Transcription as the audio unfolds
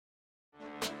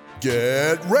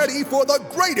Get ready for the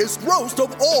greatest roast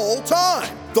of all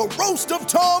time, the Roast of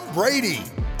Tom Brady,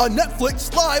 a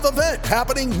Netflix live event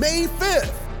happening May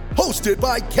 5th. Hosted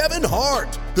by Kevin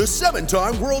Hart, the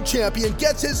 7-time world champion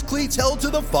gets his cleats held to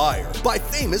the fire by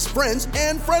famous friends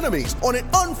and frenemies on an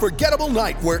unforgettable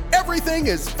night where everything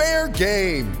is fair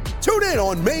game. Tune in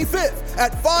on May 5th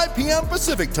at 5 p.m.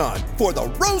 Pacific time for the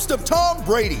Roast of Tom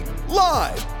Brady,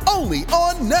 live only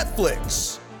on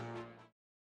Netflix.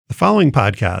 The following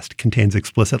podcast contains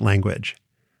explicit language.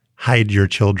 Hide your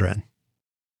children.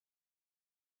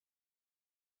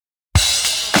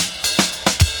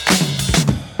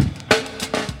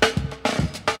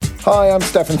 Hi, I'm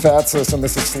Stefan Fatsis, and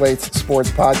this is Slate's sports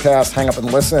podcast, Hang Up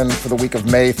and Listen, for the week of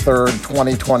May 3rd,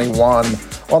 2021.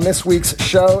 On this week's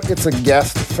show, it's a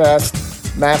guest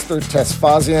fest. Master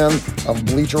Tesfazian of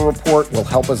Bleacher Report will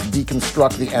help us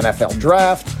deconstruct the NFL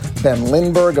draft. Ben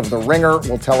Lindbergh of The Ringer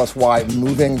will tell us why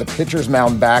moving the pitcher's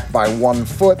mound back by 1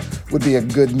 foot would be a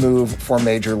good move for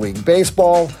Major League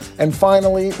Baseball. And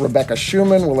finally, Rebecca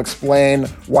Schumann will explain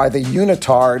why the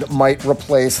unitard might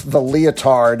replace the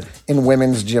leotard in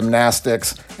women's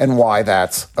gymnastics and why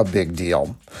that's a big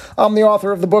deal. I'm the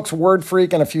author of the books Word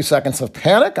Freak and A Few Seconds of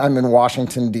Panic. I'm in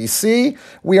Washington, D.C.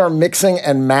 We are mixing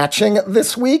and matching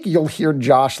this week. You'll hear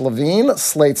Josh Levine,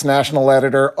 Slate's national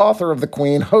editor, author of The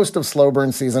Queen, host of Slow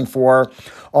Burn Season 4,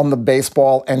 on the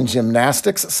baseball and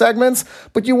gymnastics segments.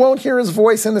 But you won't hear his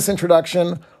voice in this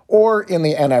introduction or in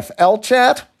the NFL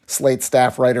chat. Slate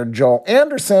staff writer Joel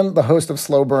Anderson, the host of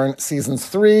Slow Burn Seasons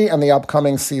 3 and the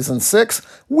upcoming Season 6,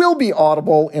 will be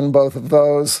audible in both of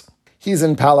those. He's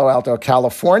in Palo Alto,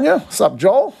 California. What's up,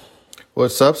 Joel?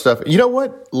 What's up, Steph? You know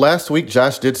what? Last week,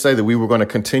 Josh did say that we were going to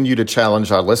continue to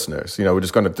challenge our listeners. You know, we're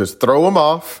just going to just throw them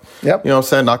off. Yep. You know what I'm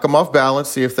saying? Knock them off balance,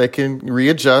 see if they can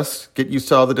readjust, get used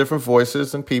to all the different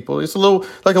voices and people. It's a little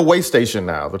like a way station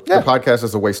now. The podcast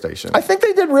is a way station. I think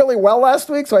they did really well last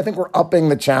week, so I think we're upping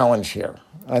the challenge here.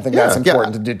 I think that's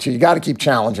important to do, too. You got to keep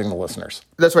challenging the listeners.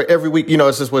 That's right. Every week, you know,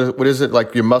 it's just, what is it,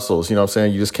 like your muscles, you know what I'm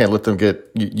saying? You just can't let them get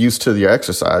used to your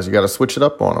exercise. You got to switch it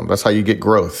up on them. That's how you get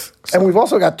growth. So. And we've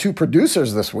also got 2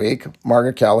 producers this week,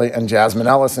 Margaret Kelly and Jasmine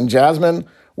Ellis. And Jasmine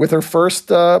with her first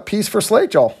piece for Slate,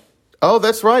 Joel. Oh,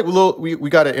 that's right. We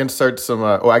got to insert some,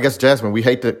 I guess, Jasmine, we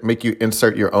hate to make you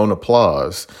insert your own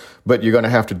applause, but you're going to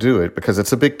have to do it because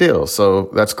it's a big deal.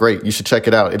 So that's great. You should check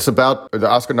it out. It's about the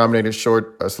Oscar-nominated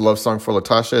short, It's a Love Song for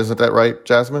Latasha. Isn't that right,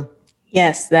 Jasmine?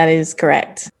 Yes, that is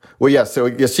correct. Well, yeah, so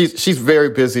yeah, she's very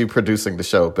busy producing the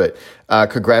show, but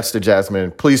congrats to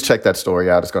Jasmine. Please check that story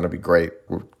out. It's going to be great.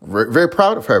 We're very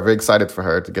proud of her, very excited for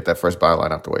her to get that first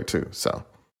byline out the way, too. So.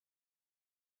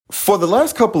 For the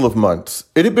last couple of months,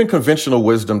 it had been conventional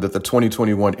wisdom that the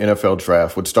 2021 NFL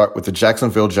Draft would start with the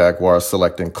Jacksonville Jaguars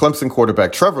selecting Clemson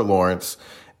quarterback Trevor Lawrence,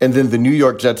 and then the New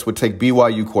York Jets would take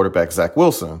BYU quarterback Zach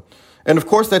Wilson. And of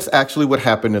course, that's actually what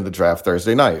happened in the draft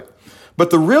Thursday night. But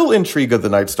the real intrigue of the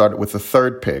night started with the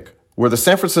third pick, where the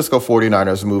San Francisco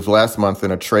 49ers moved last month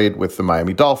in a trade with the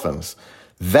Miami Dolphins.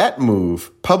 That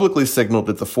move publicly signaled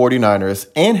that the 49ers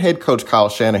and head coach Kyle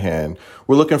Shanahan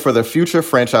were looking for their future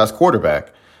franchise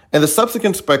quarterback. And the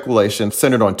subsequent speculation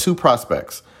centered on 2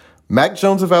 prospects, Mac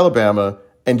Jones of Alabama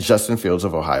and Justin Fields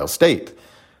of Ohio State.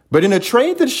 But in a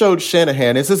trade that showed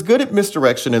Shanahan is as good at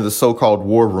misdirection in the so-called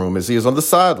war room as he is on the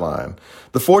sideline,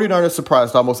 the 49ers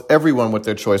surprised almost everyone with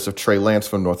their choice of Trey Lance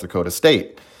from North Dakota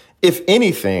State. If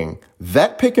anything,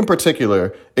 that pick in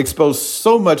particular exposed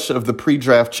so much of the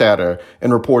pre-draft chatter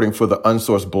and reporting for the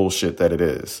unsourced bullshit that it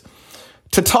is.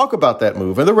 To talk about that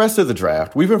move and the rest of the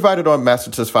draft, we've invited on Master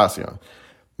Tesfazian.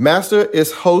 Master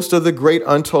is host of the Great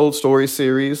Untold Stories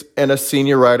series and a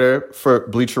senior writer for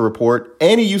Bleacher Report.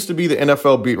 And he used to be the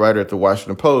NFL beat writer at the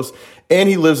Washington Post. And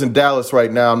he lives in Dallas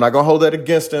right now. I'm not going to hold that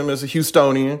against him as a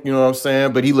Houstonian, you know what I'm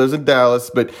saying? But he lives in Dallas.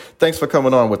 But thanks for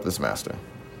coming on with us, Master.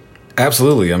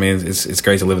 Absolutely. I mean, it's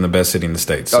great to live in the best city in the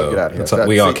state. So get out of here.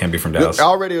 We all can't be from Dallas.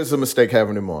 Already is a mistake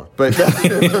having him on. But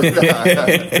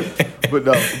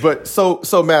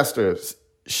so Masters,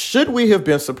 should we have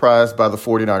been surprised by the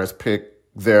 49ers pick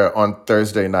there on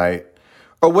Thursday night?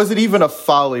 Or was it even a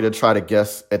folly to try to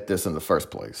guess at this in the first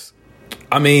place?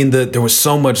 I mean, there was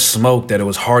so much smoke that it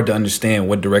was hard to understand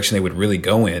what direction they would really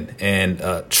go in. And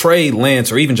Trey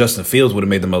Lance or even Justin Fields would have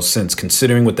made the most sense,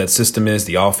 considering what that system is,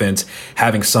 the offense,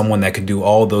 having someone that could do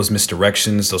all those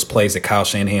misdirections, those plays that Kyle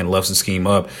Shanahan loves to scheme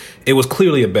up. It was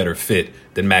clearly a better fit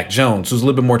than Mac Jones, who's a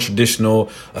little bit more traditional,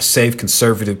 a safe,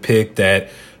 conservative pick that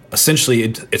essentially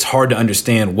it's hard to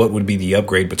understand what would be the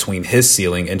upgrade between his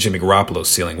ceiling and Jimmy Garoppolo's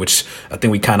ceiling, which I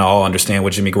think we kind of all understand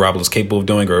what Jimmy Garoppolo is capable of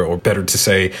doing, or better to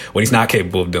say what he's not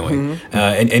capable of doing. Mm-hmm.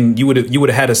 And you would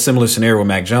have had a similar scenario with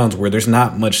Mac Jones, where there's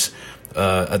not much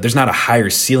there's not a higher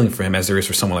ceiling for him as there is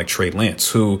for someone like Trey Lance,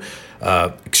 who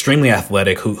extremely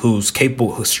athletic, who's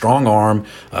capable, who's strong arm,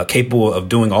 capable of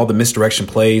doing all the misdirection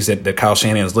plays that Kyle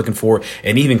Shanahan is looking for,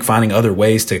 and even finding other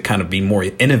ways to kind of be more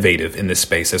innovative in this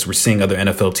space as we're seeing other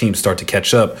NFL teams start to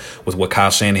catch up with what Kyle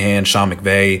Shanahan, Sean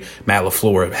McVay, Matt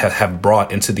LaFleur have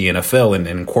brought into the NFL and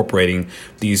incorporating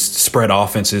these spread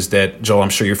offenses that, Joel, I'm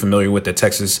sure you're familiar with, that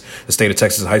the state of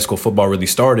Texas high school football really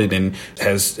started and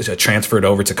has transferred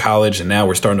over to college, and now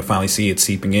we're starting to finally see it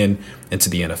seeping into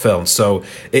the NFL. And so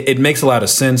it makes a lot of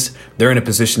sense. They're in a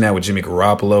position now with Jimmy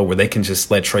Garoppolo where they can just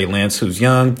let Trey Lance, who's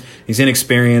young, he's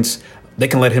inexperienced, they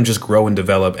can let him just grow and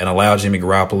develop and allow Jimmy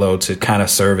Garoppolo to kind of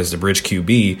serve as the bridge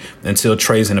QB until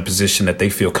Trey's in a position that they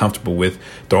feel comfortable with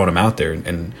throwing him out there.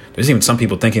 And there's even some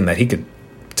people thinking that he could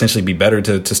potentially be better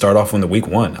to start off in the week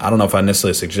one. I don't know if I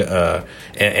necessarily suggest,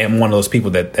 am one of those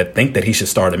people that think that he should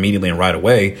start immediately and right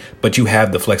away, but you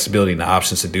have the flexibility and the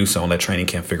options to do so, and let training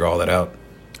camp figure all that out.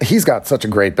 He's got such a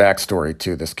great backstory,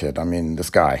 too, this kid. I mean,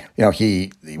 this guy,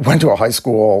 he went to a high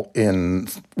school in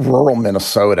rural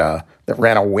Minnesota that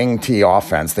ran a wing T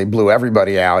offense. They blew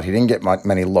everybody out. He didn't get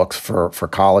many looks for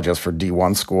colleges, for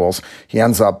D1 schools. He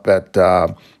ends up at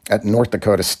North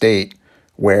Dakota State,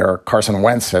 where Carson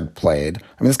Wentz had played.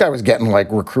 I mean, this guy was getting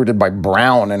recruited by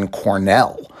Brown and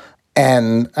Cornell.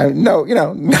 And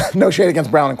no shade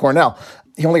against Brown and Cornell.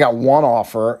 He only got one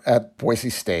offer at Boise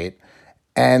State.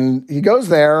 And he goes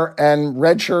there and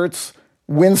redshirts,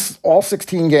 wins all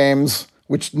 16 games,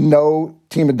 which no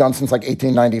team had done since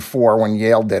 1894 when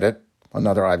Yale did it.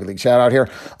 Another Ivy League shout out here.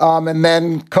 And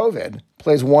then COVID,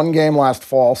 plays one game last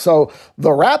fall. So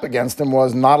the rap against him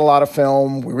was not a lot of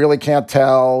film. We really can't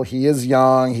tell. He is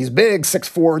young. He's big,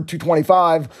 6'4",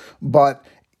 225, but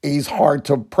he's hard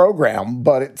to program.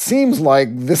 But it seems like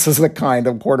this is the kind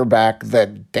of quarterback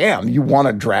that, damn, you want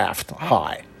to draft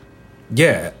high.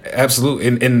 Yeah,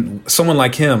 absolutely. And someone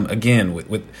like him, again,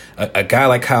 with a guy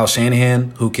like Kyle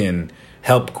Shanahan who can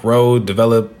help grow,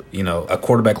 develop, a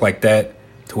quarterback like that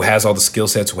who has all the skill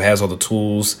sets, who has all the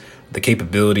tools, the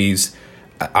capabilities.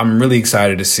 I'm really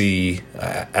excited to see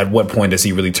at what point does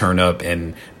he really turn up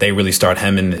and they really start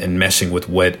hemming and meshing with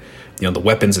what, the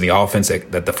weapons of the offense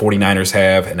that the 49ers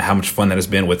have, and how much fun that has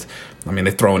been with,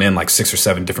 they've thrown in 6 or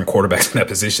 7 different quarterbacks in that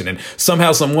position. And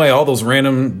somehow, some way, all those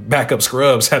random backup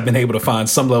scrubs have been able to find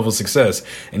some level of success.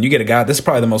 And you get a guy, this is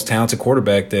probably the most talented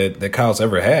quarterback that Kyle's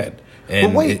ever had.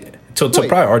 And till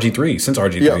probably RG3, since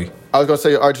RG3. Yeah, I was going to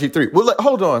say RG3. Well,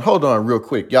 hold on real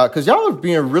quick, y'all, because y'all are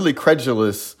being really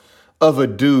credulous of a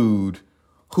dude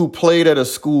who played at a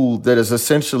school that is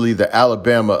essentially the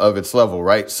Alabama of its level,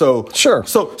 right? So sure.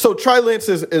 So Trey Lance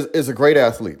is a great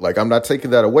athlete. I'm not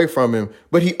taking that away from him,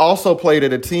 but he also played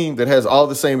at a team that has all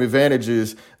the same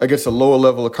advantages against a lower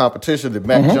level of competition that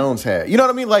Mac Jones had. You know what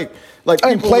I mean?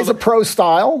 And plays a pro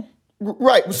style.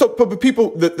 Right. So, but people,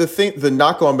 the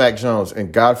knock on Mac Jones,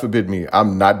 and God forbid me,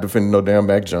 I'm not defending no damn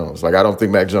Mac Jones. I don't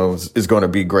think Mac Jones is going to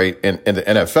be great in the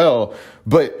NFL.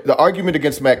 But the argument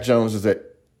against Mac Jones is that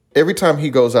every time he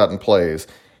goes out and plays,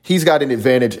 he's got an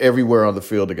advantage everywhere on the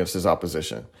field against his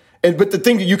opposition. But the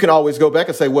thing that you can always go back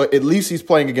and say, well, at least he's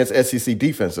playing against SEC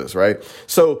defenses, right?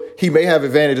 So he may have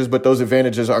advantages, but those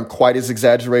advantages aren't quite as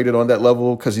exaggerated on that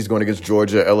level because he's going against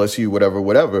Georgia, LSU,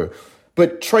 whatever.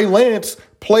 But Trey Lance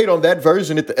played on that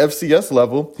version at the FCS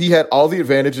level. He had all the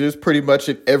advantages pretty much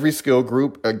at every skill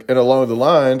group and along the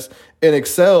lines and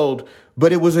excelled,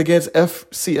 but it was against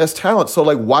FCS talent.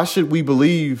 So, why should we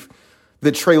believe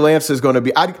that Trey Lance is going to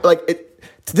be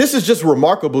this is just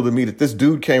remarkable to me that this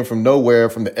dude came from nowhere,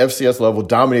 from the FCS level,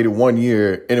 dominated 1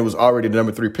 year, and it was already the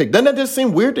number 3 pick. Doesn't that just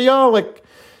seem weird to y'all?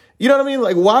 You know what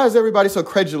I mean? Why is everybody so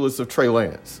credulous of Trey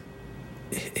Lance?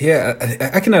 Yeah,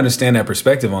 I can understand that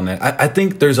perspective on that. I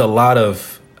think there's a lot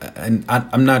of, and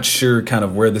I'm not sure kind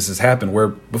of where this has happened, where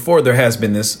before there has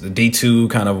been this D2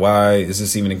 kind of, why is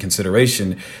this even in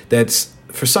consideration? That's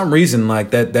for some reason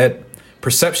that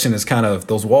perception is kind of,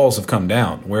 those walls have come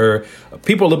down where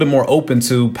people are a little bit more open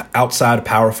to outside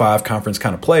Power 5 conference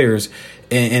kind of players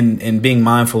and being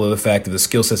mindful of the fact of the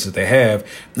skill sets that they have.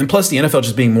 And plus the NFL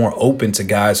just being more open to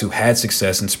guys who had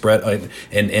success and spread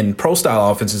and pro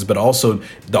style offenses, but also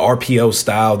the RPO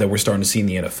style that we're starting to see in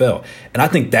the NFL. And I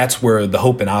think that's where the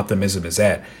hope and optimism is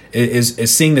at,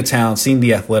 is seeing the talent, seeing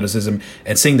the athleticism,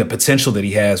 and seeing the potential that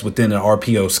he has within an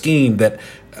RPO scheme that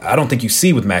I don't think you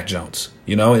see with Mac Jones,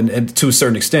 and to a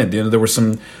certain extent. There were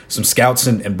some scouts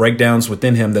and breakdowns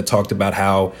within him that talked about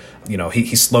how,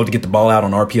 he's slow to get the ball out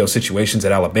on RPO situations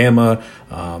at Alabama,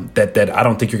 that I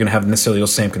don't think you're going to have necessarily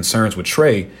those same concerns with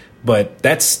Trey, but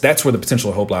that's where the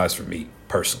potential hope lies for me.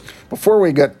 personally. Before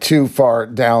we get too far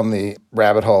down the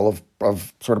rabbit hole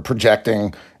of sort of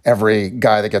projecting every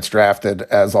guy that gets drafted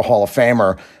as a Hall of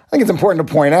Famer, I think it's important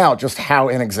to point out just how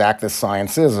inexact this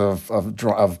science is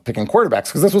of picking quarterbacks,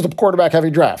 because this was a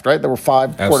quarterback-heavy draft, right? There were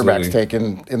 5 quarterbacks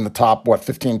taken in the top,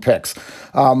 15 picks.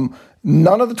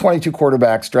 None of the 22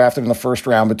 quarterbacks drafted in the first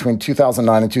round between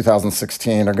 2009 and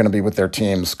 2016 are going to be with their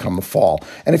teams come the fall.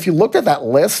 And if you looked at that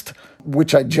list,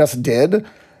 which I just did,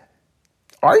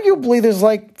 arguably there's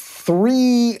like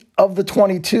 3 of the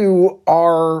 22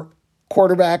 are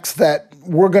quarterbacks that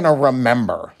we're going to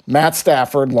remember. Matt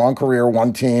Stafford, long career,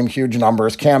 1 team, huge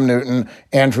numbers. Cam Newton,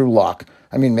 Andrew Luck.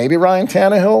 I mean, maybe Ryan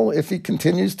Tannehill if he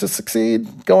continues to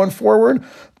succeed going forward.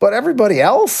 But everybody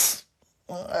else,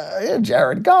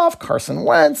 Jared Goff, Carson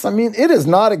Wentz. I mean, it is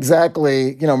not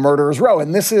exactly, murderer's row.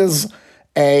 And this is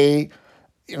a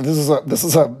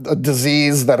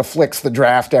disease that afflicts the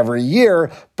draft every year,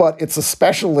 but it's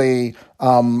especially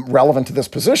relevant to this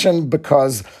position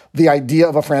because the idea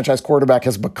of a franchise quarterback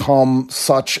has become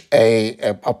such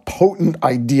a potent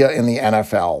idea in the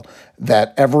NFL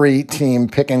that every team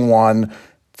picking one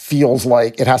feels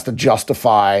like it has to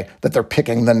justify that they're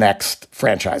picking the next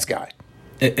franchise guy.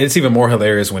 It's even more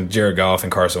hilarious when Jared Goff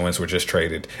and Carson Wentz were just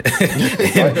traded.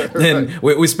 and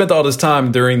we spent all this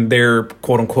time during their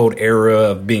quote-unquote era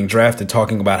of being drafted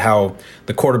talking about how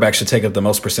the quarterback should take up the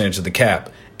most percentage of the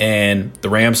cap. And the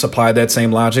Rams supplied that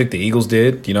same logic. The Eagles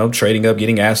did, trading up,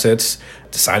 getting assets,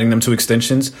 deciding them to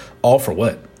extensions. All for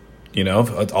what?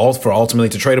 All for ultimately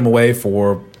to trade them away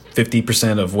for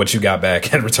 50% of what you got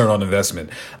back in return on investment.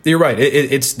 You're right.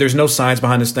 There's no science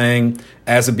behind this thing.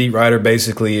 As a beat writer,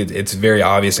 basically, it's very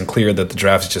obvious and clear that the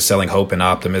draft is just selling hope and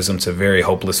optimism to very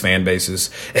hopeless fan bases.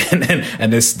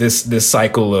 And this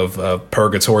cycle of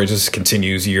purgatory just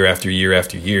continues year after year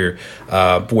after year,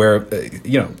 where,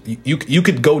 you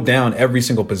could go down every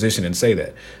single position and say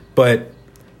that. But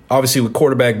obviously, with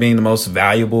quarterback being the most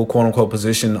valuable, quote unquote,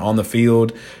 position on the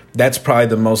field, that's probably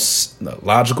the most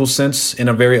logical sense in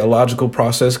a very illogical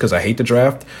process because I hate the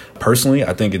draft. Personally,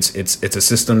 I think it's a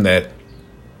system that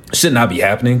should not be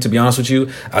happening, to be honest with you.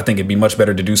 I think it'd be much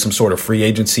better to do some sort of free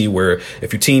agency where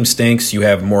if your team stinks, you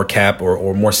have more cap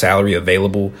or more salary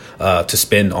available to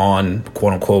spend on,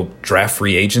 quote unquote, draft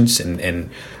free agents. And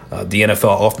the NFL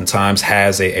oftentimes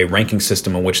has a ranking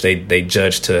system in which they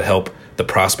judge to help the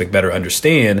prospect better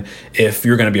understand if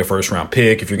you're going to be a first round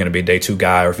pick, if you're going to be a day 2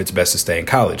 guy, or if it's best to stay in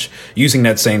college. Using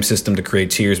that same system to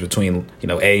create tiers between,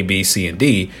 A, B, C, and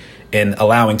D, and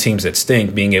allowing teams that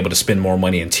stink being able to spend more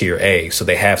money in tier A so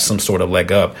they have some sort of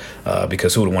leg up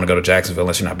because who would want to go to Jacksonville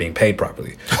unless you're not being paid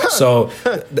properly? So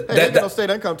that no state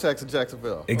income tax in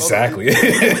Jacksonville. Exactly.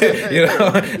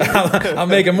 I'm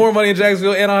making more money in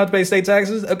Jacksonville and I have to pay state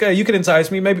taxes. Okay, you can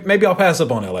entice me. Maybe I'll pass up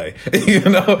on LA.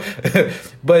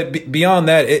 But beyond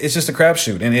that, it's just a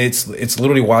crapshoot, and it's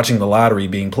literally watching the lottery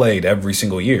being played every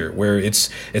single year, where it's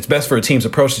best for a team's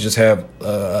approach to just have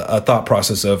a thought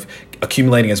process of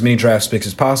accumulating as many draft picks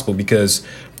as possible because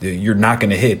you're not going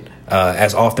to hit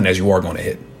as often as you are going to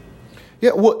hit.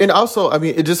 Yeah, well, and also, I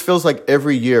mean, it just feels like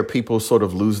every year people sort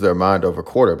of lose their mind over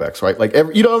quarterbacks, right? Like,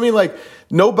 you know what I mean? Like,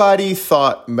 nobody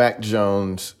thought Mac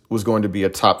Jones was going to be a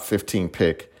top 15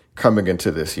 pick coming into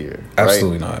this year. Right?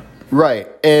 Absolutely not. Right.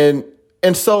 And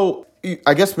so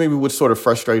I guess maybe what's sort of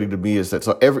frustrating to me is that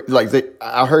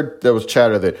I heard there was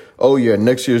chatter that,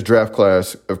 next year's draft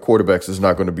class of quarterbacks is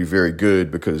not going to be very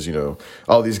good because,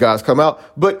 all these guys come out.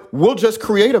 But we'll just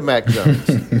create a Mac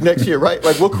Jones next year, right?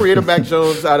 Like, we'll create a Mac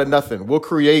Jones out of nothing. We'll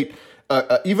create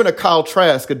even a Kyle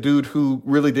Trask, a dude who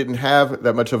really didn't have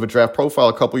that much of a draft profile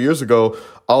a couple years ago,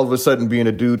 all of a sudden being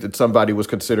a dude that somebody was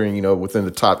considering, within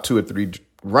the top 2 or 3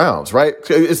 rounds, right?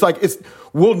 It's like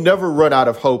we'll never run out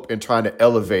of hope in trying to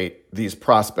elevate these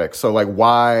prospects. So like,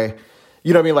 why,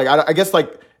 you know what I mean? Like, I guess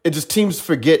like it just teams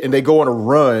forget and they go on a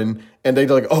run and they're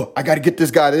like, I got to get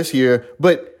this guy this year.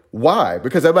 But why?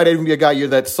 Because that might even be a guy you're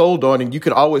that sold on and you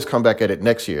can always come back at it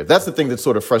next year. That's the thing that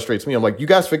sort of frustrates me. I'm like, you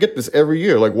guys forget this every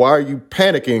year. Like, why are you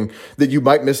panicking that you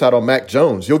might miss out on Mac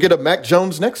Jones? You'll get a Mac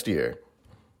Jones next year.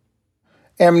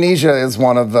 Amnesia is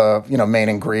one of the main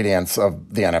ingredients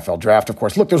of the NFL draft, of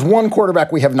course. Look, there's one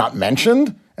quarterback we have not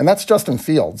mentioned, and that's Justin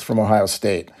Fields from Ohio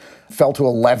State. Fell to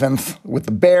 11th with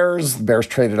the Bears. The Bears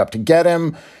traded up to get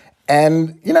him.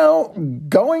 And,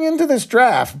 going into this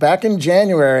draft back in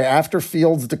January, after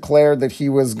Fields declared that he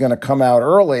was going to come out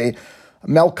early,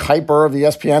 Mel Kiper of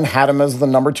ESPN had him as the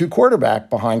number 2 quarterback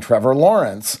behind Trevor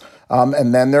Lawrence.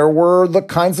 And then there were the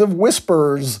kinds of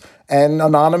whispers and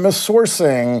anonymous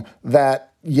sourcing that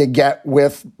you get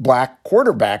with black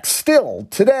quarterbacks still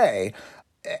today.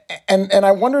 And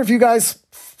I wonder if you guys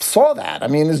saw that. I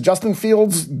mean, was Justin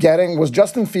Fields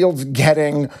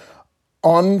getting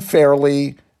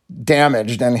unfairly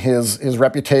damaged and his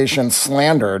reputation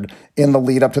slandered in the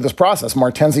lead up to this process?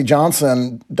 Martenzie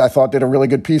Johnson, I thought, did a really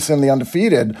good piece in The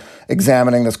Undefeated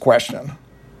examining this question.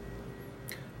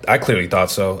 I clearly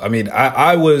thought so. I mean,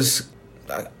 I was,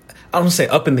 I don't want to say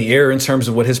up in the air in terms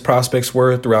of what his prospects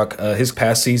were throughout his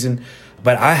past season,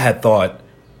 but I had thought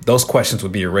those questions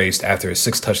would be erased after his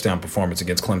 6-touchdown performance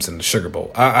against Clemson in the Sugar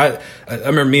Bowl. I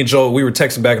remember me and Joel, we were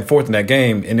texting back and forth in that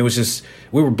game, and it was just,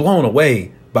 we were blown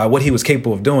away by what he was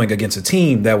capable of doing against a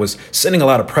team that was sending a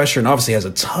lot of pressure and obviously has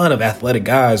a ton of athletic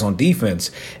guys on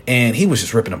defense, and he was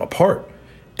just ripping them apart.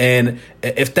 And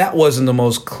if that wasn't the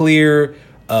most clear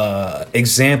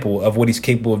example of what he's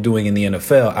capable of doing in the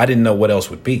NFL, I didn't know what else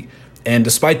would be. And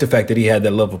despite the fact that he had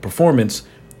that level of performance,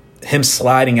 him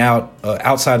sliding out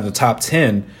outside of the top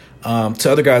 10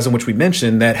 to other guys in which we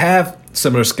mentioned that have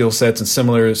similar skill sets and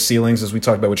similar ceilings as we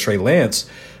talked about with Trey Lance.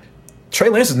 Trey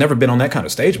Lance has never been on that kind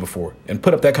of stage before and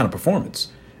put up that kind of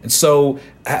performance. And so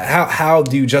how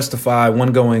do you justify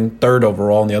one going 3rd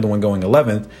overall and the other one going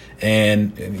 11th?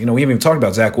 And you know, we haven't even talked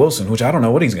about Zach Wilson, which I don't know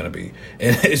what he's going to be.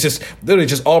 And it's just literally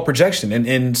just all projection.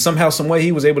 And somehow, some way,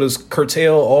 he was able to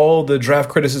curtail all the draft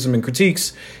criticism and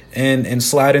critiques and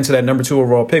slide into that number 2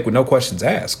 overall pick with no questions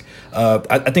asked.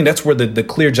 I think that's where the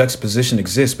clear juxtaposition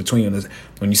exists between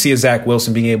when you see a Zach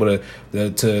Wilson being able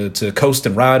to coast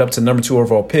and ride up to number 2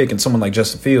 overall pick, and someone like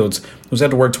Justin Fields, who's had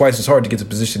to work twice as hard to get to the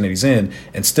position that he's in,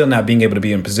 and still not being able to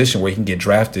be in a position where he can get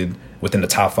drafted within the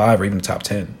top 5 or even the top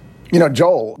 10. You know,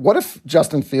 Joel, what if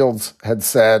Justin Fields had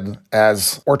said,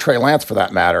 or Trey Lance for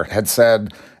that matter, had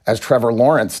said, as Trevor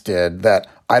Lawrence did, that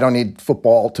I don't need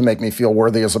football to make me feel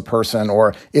worthy as a person,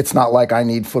 or it's not like I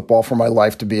need football for my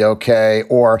life to be okay,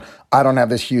 or I don't have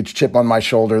this huge chip on my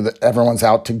shoulder that everyone's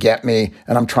out to get me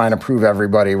and I'm trying to prove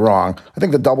everybody wrong. I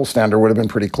think the double standard would have been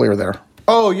pretty clear there.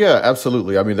 Oh, yeah,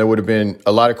 absolutely. I mean, there would have been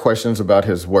a lot of questions about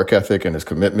his work ethic and his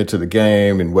commitment to the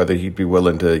game and whether he'd be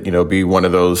willing to, you know, be one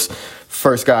of those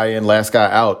first guy in, last guy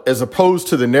out, as opposed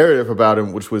to the narrative about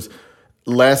him, which was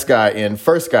last guy in,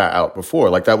 first guy out before.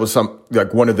 Like that was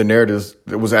one of the narratives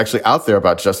that was actually out there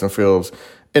about Justin Fields.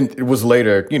 And it was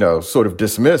later, you know, sort of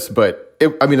dismissed. But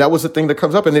that was the thing that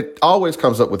comes up, and it always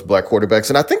comes up with black quarterbacks.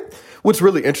 And I think what's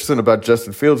really interesting about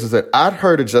Justin Fields is that I'd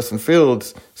heard of Justin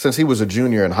Fields since he was a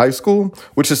junior in high school,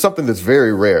 which is something that's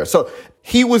very rare. So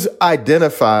he was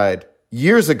identified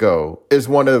years ago as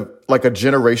one of like a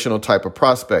generational type of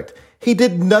prospect. He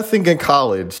did nothing in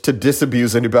college to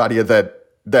disabuse anybody of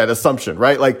that assumption,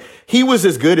 right? Like he was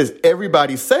as good as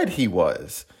everybody said he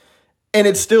was. And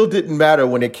it still didn't matter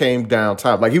when it came down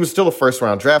time. Like he was still a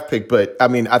 1st-round draft pick, but I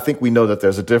mean, I think we know that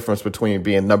there's a difference between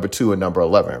being number 2 and number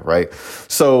 11, right?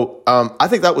 So I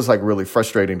think that was like really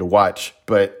frustrating to watch.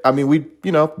 But I mean,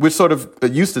 we're sort of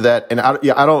used to that. And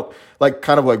I don't like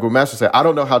kind of like what Master said. I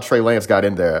don't know how Trey Lance got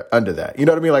in there under that. You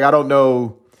know what I mean? Like I don't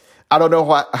know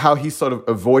how he sort of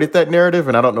avoided that narrative,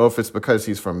 and I don't know if it's because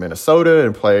he's from Minnesota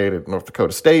and played at North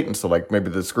Dakota State, and so like maybe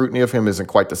the scrutiny of him isn't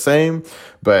quite the same,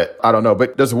 but I don't know.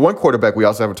 But there's one quarterback we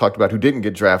also haven't talked about who didn't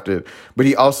get drafted, but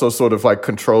he also sort of like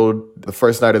controlled the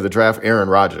first night of the draft, Aaron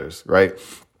Rodgers, right?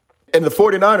 And the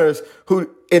 49ers,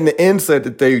 who in the end said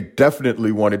that they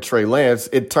definitely wanted Trey Lance,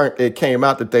 it came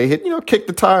out that they had, kicked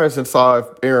the tires and saw if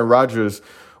Aaron Rodgers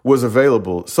was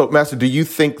available. So, Master, do you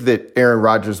think that Aaron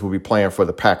Rodgers will be playing for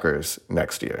the Packers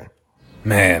next year?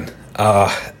 Man,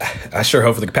 I sure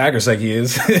hope for the Packers' sake he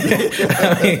is.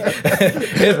 I mean,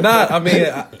 if not, I mean,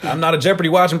 I'm not a Jeopardy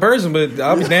watching person, but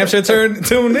I'll be damn sure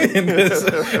tuned in.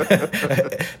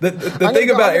 The thing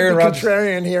about Aaron Rodgers,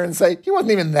 contrarian here and say he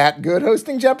wasn't even that good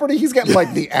hosting Jeopardy. He's getting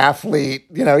like the athlete,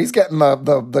 he's getting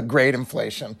the grade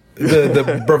inflation.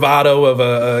 The bravado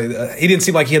of he didn't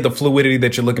seem like he had the fluidity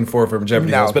that you're looking for from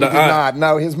Jeopardy. No, but he did not.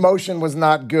 No, his motion was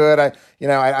not good.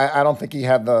 I don't think he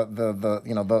had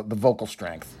the vocal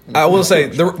strength. I will say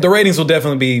the ratings will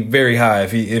definitely be very high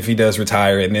if he does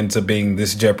retire and ends up being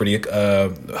this Jeopardy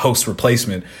host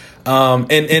replacement.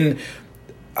 And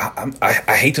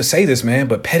I hate to say this, man,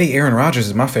 but petty Aaron Rodgers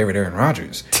is my favorite Aaron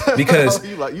Rodgers because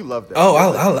you love that.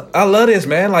 Oh, I love this,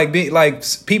 man. Like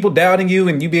people doubting you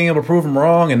and you being able to prove them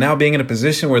wrong, and now being in a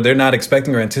position where they're not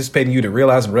expecting or anticipating you to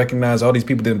realize and recognize all these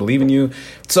people didn't believe in you.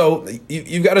 So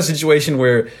you've got a situation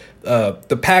where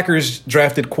the Packers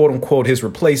drafted quote unquote his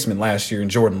replacement last year in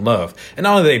Jordan Love, and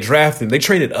not only did they draft him, they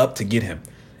traded up to get him.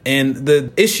 And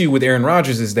the issue with Aaron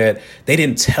Rodgers is that they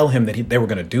didn't tell him that they were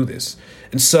going to do this.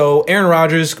 And so Aaron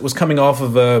Rodgers was coming off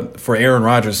of, for Aaron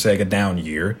Rodgers' sake, a down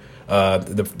year,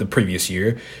 the previous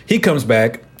year. He comes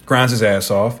back, grinds his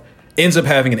ass off, ends up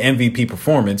having an MVP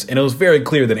performance, and it was very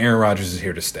clear that Aaron Rodgers is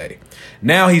here to stay.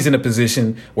 Now he's in a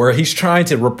position where he's trying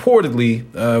to reportedly,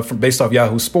 based off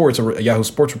Yahoo Sports or a Yahoo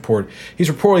Sports report, he's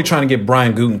reportedly trying to get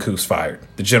Brian Gutekunst fired,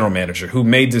 the general manager who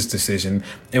made this decision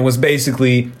and was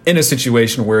basically in a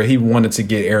situation where he wanted to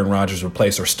get Aaron Rodgers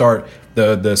replaced or start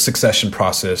the succession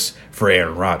process for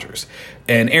Aaron Rodgers.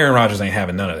 And Aaron Rodgers ain't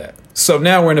having none of that. So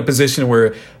now we're in a position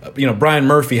where, Brian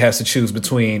Murphy has to choose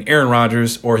between Aaron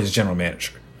Rodgers or his general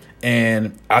manager.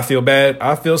 And I feel bad.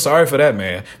 I feel sorry for that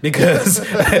man because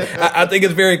I think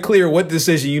it's very clear what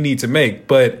decision you need to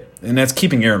make. And that's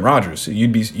keeping Aaron Rodgers.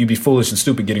 You'd be foolish and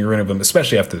stupid getting rid of him,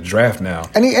 especially after the draft now.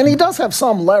 And he does have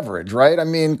some leverage, right? I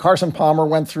mean, Carson Palmer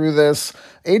went through this.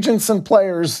 Agents and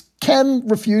players can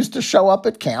refuse to show up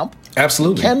at camp.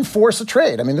 Absolutely. Can force a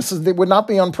trade. I mean, it would not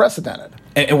be unprecedented.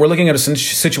 And we're looking at a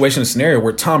situation, a scenario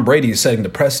where Tom Brady is setting the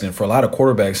precedent for a lot of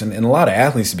quarterbacks and a lot of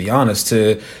athletes, to be honest,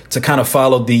 to kind of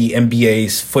follow the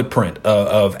NBA's footprint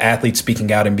of athletes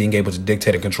speaking out and being able to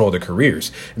dictate and control their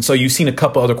careers. And so you've seen a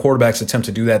couple other quarterbacks attempt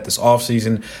to do that this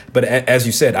offseason. But as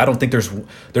you said, I don't think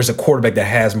there's a quarterback that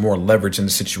has more leverage in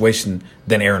the situation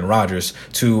than Aaron Rodgers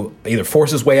to either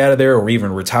force his way out of there or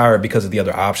even retire because of the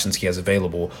other options he has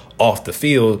available off the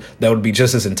field that would be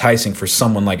just as enticing for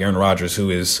someone like Aaron Rodgers, who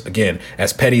is, again,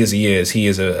 as petty as he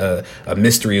is a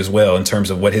mystery as well in terms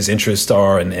of what his interests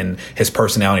are and his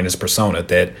personality and his persona.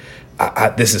 That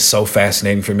this is so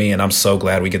fascinating for me, and I'm so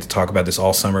glad we get to talk about this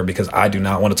all summer because I do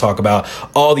not want to talk about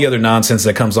all the other nonsense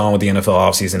that comes on with the NFL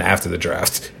offseason after the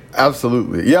draft.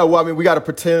 Absolutely. Yeah, well, I mean, we got to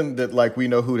pretend that, we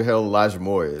know who the hell Elijah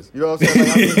Moore is. You know what I'm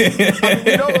saying?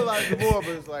 We know Elijah Moore,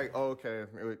 but it's okay.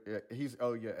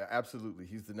 Absolutely.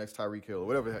 He's the next Tyreek Hill or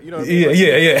whatever. You know what I mean?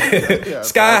 Yeah.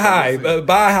 Sky high,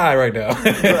 buy high right now.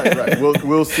 Right.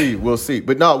 We'll see.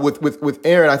 But no, with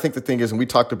Aaron, I think the thing is, and we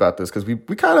talked about this because you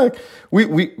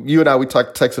and I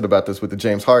texted about this with the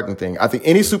James Harden thing. I think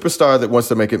any superstar that wants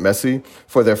to make it messy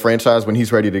for their franchise when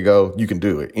he's ready to go, you can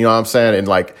do it. You know what I'm saying?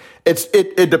 And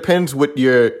it depends what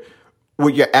your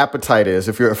appetite is.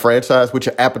 If you're a franchise, what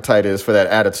your appetite is for that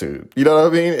attitude. You know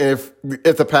what I mean? And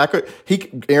if the Packers,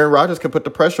 Aaron Rodgers can put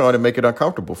the pressure on and make it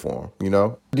uncomfortable for him, you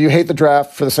know? Do you hate the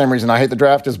draft for the same reason I hate the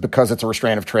draft, is because it's a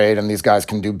restraint of trade and these guys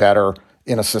can do better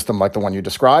in a system like the one you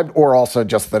described, or also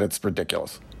just that it's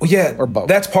ridiculous? Well, yeah, or both.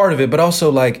 That's part of it. But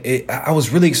also, I was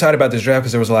really excited about this draft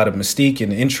because there was a lot of mystique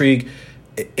and intrigue.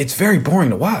 It's very boring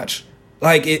to watch.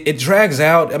 It drags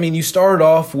out. I mean, you started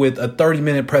off with a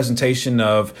 30-minute presentation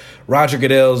of Roger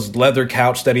Goodell's leather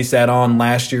couch that he sat on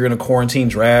last year in a quarantine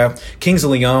draft, Kings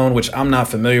of Leon, which I'm not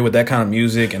familiar with that kind of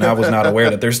music, and I was not aware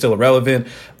that they're still irrelevant.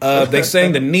 They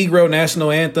sang the Negro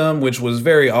National Anthem, which was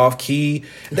very off-key.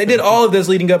 They did all of this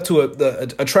leading up to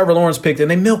a Trevor Lawrence pick, and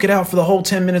they milk it out for the whole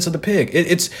 10 minutes of the pick.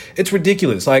 It's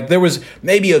ridiculous. There was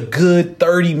maybe a good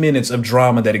 30 minutes of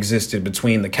drama that existed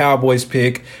between the Cowboys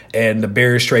pick and the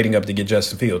Bears trading up to get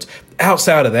Justin Fields.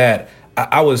 Outside of that,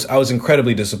 I was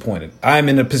incredibly disappointed. I'm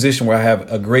in a position where I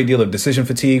have a great deal of decision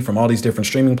fatigue from all these different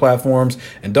streaming platforms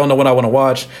and don't know what I want to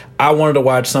watch. I wanted to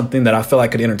watch something that I felt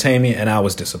like could entertain me, and I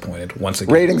was disappointed once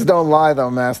again. Ratings don't lie, though,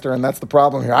 Master, and that's the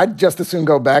problem here. I'd just as soon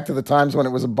go back to the times when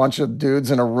it was a bunch of dudes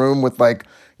in a room with,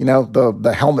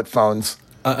 the helmet phones.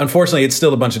 Unfortunately, it's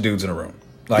still a bunch of dudes in a room.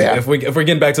 If we're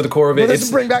getting back to the core of it, let's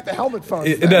bring back the helmet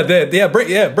phones.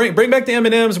 Bring back the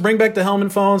M&Ms, bring back the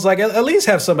helmet phones. At least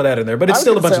have some of that in there. But it's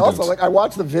still a bunch of dudes. Also, I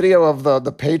watched the video of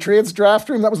the Patriots draft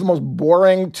room. That was the most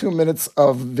boring 2 minutes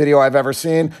of video I've ever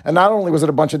seen. And not only was it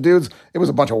a bunch of dudes, it was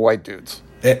a bunch of white dudes.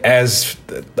 As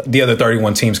the other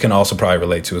 31 teams can also probably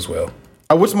relate to as well.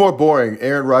 What's more boring,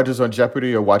 Aaron Rodgers on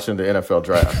Jeopardy or watching the NFL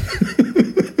draft?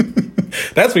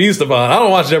 That's for you, Stefan. I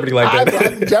don't watch Jeopardy like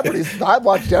that. I'd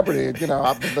watch Jeopardy. The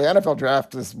NFL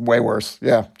draft is way worse.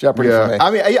 Yeah, Jeopardy for me.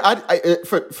 I mean,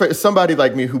 for somebody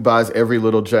like me who buys every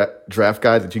little draft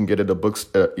guide that you can get at a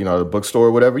bookstore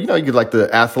or whatever, you get the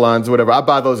Athlons or whatever. I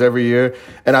buy those every year,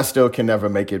 and I still can never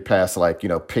make it past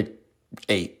pick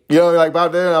 8. By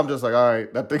then I'm just all right,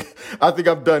 I think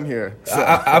I'm done here. So.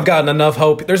 I've gotten enough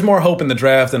hope. There's more hope in the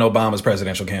draft than Obama's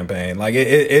presidential campaign.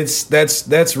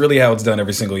 That's really how it's done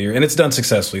every single year, and it's done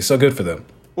successfully. So good for them.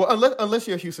 Well, unless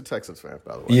you're a Houston Texans fan,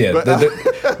 by the way.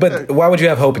 Yeah, but why would you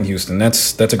have hope in Houston?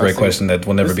 That's a great question that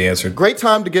will never be answered. Great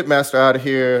time to get Master out of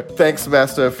here. Thanks,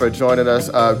 Master, for joining us.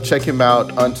 Check him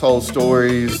out, Untold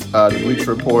Stories, the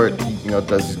Bleacher Report. He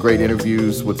does these great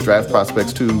interviews with draft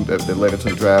prospects too that led into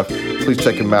the draft. Please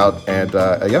check him out, and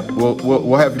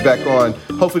we'll have you back on.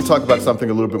 Hopefully, talk about something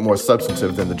a little bit more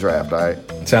substantive than the draft. All right.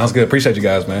 Sounds good. Appreciate you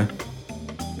guys, man.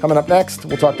 Coming up next,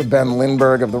 we'll talk to Ben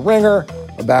Lindbergh of The Ringer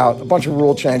about a bunch of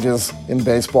rule changes in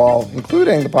baseball,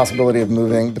 including the possibility of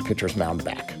moving the pitcher's mound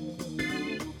back.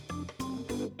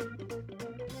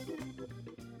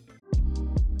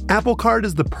 Apple Card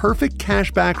is the perfect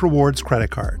cashback rewards credit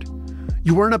card.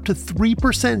 You earn up to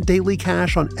 3% daily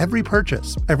cash on every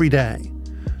purchase, every day.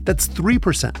 That's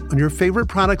 3% on your favorite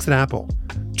products at Apple,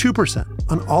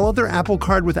 2% on all other Apple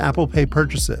Card with Apple Pay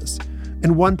purchases,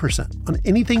 and 1% on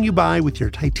anything you buy with your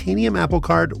titanium Apple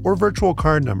Card or virtual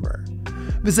card number.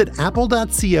 Visit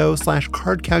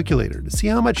apple.co/card calculator to see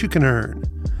how much you can earn.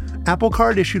 Apple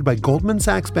Card issued by Goldman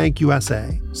Sachs Bank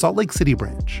USA, Salt Lake City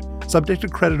branch. Subject to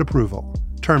credit approval.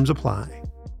 Terms apply.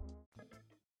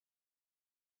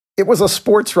 It was a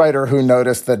sports writer who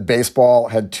noticed that baseball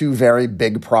had two very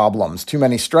big problems: too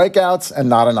many strikeouts and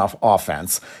not enough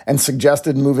offense, and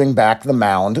suggested moving back the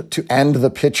mound to end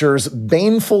the pitcher's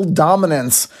baneful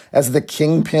dominance as the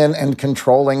kingpin and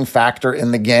controlling factor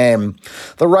in the game.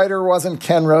 The writer wasn't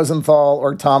Ken Rosenthal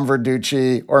or Tom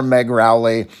Verducci or Meg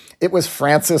Rowley. It was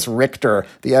Francis Richter,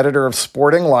 the editor of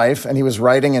Sporting Life, and he was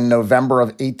writing in November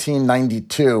of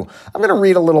 1892. I'm going to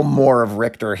read a little more of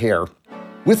Richter here.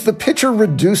 With the pitcher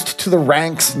reduced to the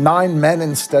ranks, 9 men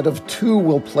instead of 2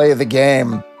 will play the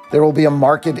game. There will be a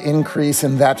marked increase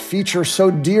in that feature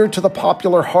so dear to the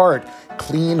popular heart,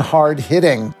 clean, hard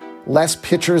hitting, less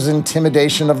pitcher's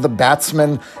intimidation of the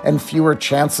batsman and fewer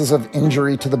chances of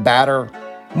injury to the batter,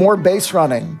 more base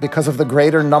running because of the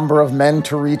greater number of men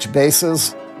to reach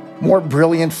bases, more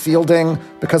brilliant fielding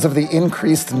because of the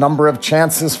increased number of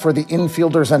chances for the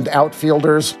infielders and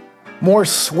outfielders, more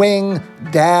swing,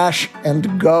 dash,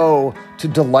 and go to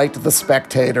delight the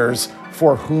spectators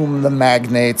for whom the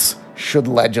magnates should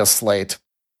legislate.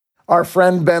 Our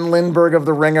friend Ben Lindbergh of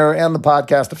The Ringer and the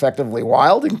podcast Effectively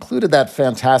Wild included that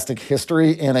fantastic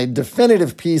history in a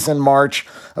definitive piece in March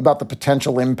about the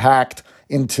potential impact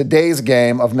in today's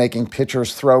game of making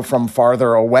pitchers throw from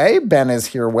farther away. Ben is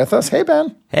here with us. Hey,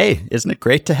 Ben. Hey, isn't it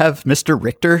great to have Mr.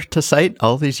 Richter to cite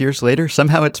all these years later?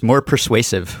 Somehow it's more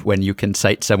persuasive when you can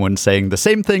cite someone saying the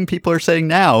same thing people are saying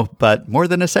now, but more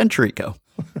than a century ago.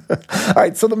 All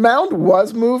right, so the mound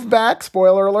was moved back,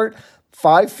 spoiler alert,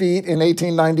 5 feet in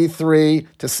 1893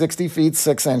 to 60 feet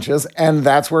 6 inches, and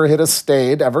that's where it has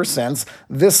stayed ever since.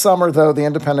 This summer, though, the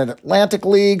Independent Atlantic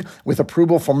League, with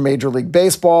approval from Major League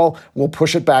Baseball, will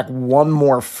push it back 1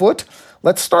 more foot.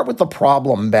 Let's start with the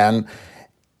problem, Ben.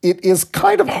 It is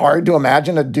kind of hard to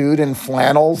imagine a dude in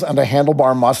flannels and a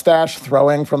handlebar mustache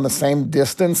throwing from the same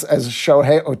distance as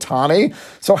Shohei Ohtani.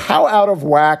 So how out of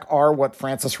whack are what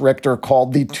Francis Richter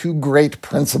called the 2 great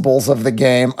principles of the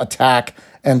game, attack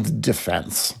and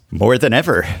defense? More than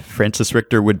ever. Francis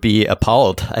Richter would be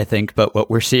appalled, I think, but what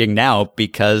we're seeing now,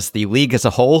 because the league as a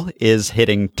whole is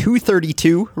hitting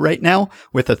 .232 right now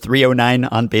with a .309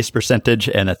 on-base percentage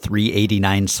and a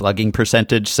 .389 slugging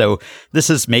percentage. So this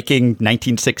is making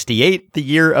 1968, the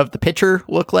year of the pitcher,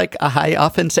 look like a high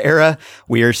offense era.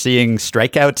 We are seeing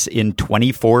strikeouts in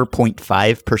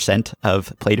 24.5%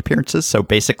 of plate appearances. So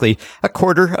basically a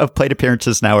quarter of plate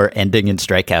appearances now are ending in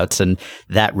strikeouts, and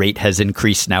that rate has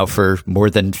increased now for more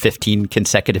than 15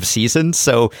 consecutive seasons.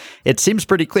 So it seems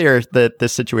pretty clear that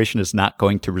this situation is not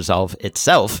going to resolve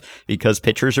itself because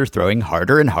pitchers are throwing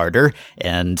harder and harder,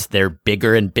 and they're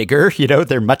bigger and bigger. You know,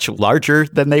 they're much larger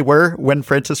than they were when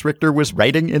Francis Richter was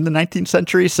writing in the 19th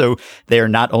century. So they are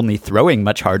not only throwing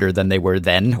much harder than they were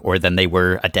then, or than they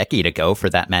were a decade ago for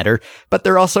that matter, but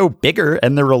they're also bigger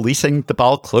and they're releasing the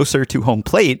ball closer to home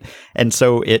plate. And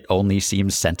so it only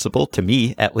seems sensible to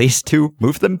me, at least, to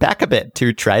move them back a bit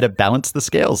to try to balance the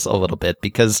scales a little bit,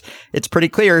 because it's pretty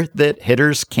clear that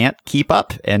hitters can't keep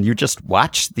up. And you just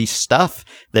watch the stuff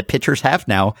that pitchers have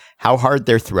now, how hard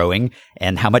they're throwing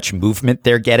and how much movement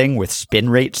they're getting with spin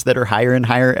rates that are higher and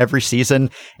higher every season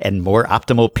and more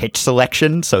optimal pitch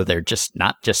selection. So they're just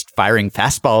not just firing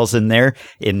fastballs in there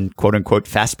in quote unquote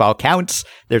fastball counts.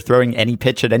 They're throwing any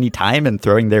pitch at any time and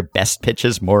throwing their best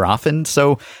pitches more often.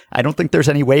 So I don't think there's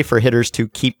any way for hitters to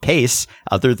keep pace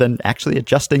other than actually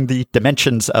adjusting the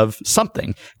dimensions of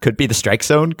something. Could be the strike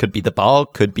zone, could be the ball,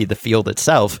 could be the field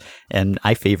itself. And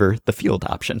I favor the field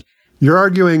option. You're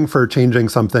arguing for changing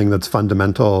something that's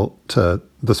fundamental to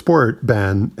the sport,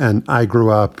 Ben, and I grew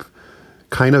up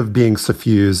kind of being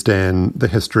suffused in the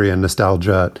history and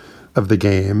nostalgia of the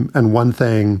game. And one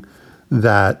thing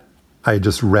that I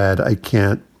just read, I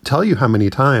can't tell you how many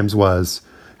times, was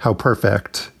how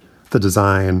perfect the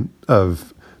design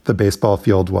of the baseball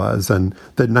field was, and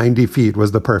that 90 feet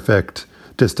was the perfect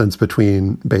distance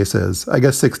between bases. I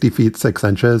guess 60 feet, 6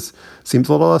 inches seems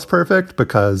a little less perfect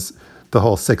because the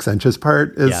whole 6 inches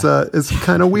part is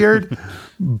kind of weird.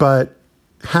 But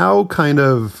how kind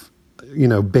of,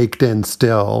 baked in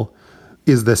still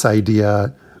is this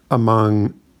idea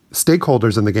among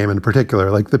stakeholders in the game in particular,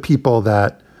 like the people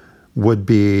that would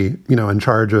be, in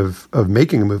charge of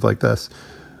making a move like this?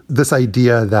 this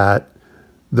idea that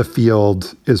the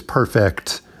field is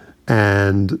perfect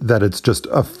and that it's just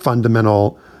a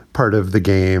fundamental part of the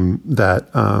game that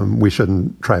we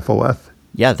shouldn't trifle with.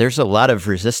 Yeah, there's a lot of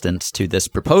resistance to this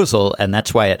proposal, and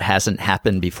that's why it hasn't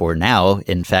happened before now.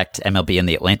 In fact, MLB and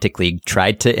the Atlantic League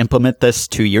tried to implement this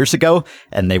 2 years ago,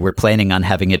 and they were planning on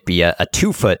having it be a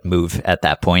 2-foot move at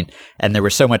that point. And there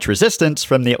was so much resistance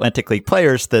from the Atlantic League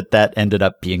players that ended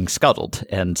up being scuttled.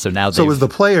 And so now it was the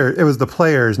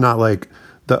players, not like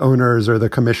the owners or the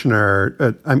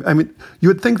commissioner. I mean, you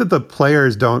would think that the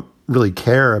players don't really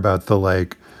care about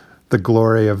the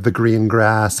glory of the green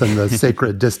grass and the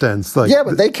sacred distance. Yeah,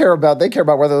 but they care about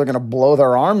whether they're going to blow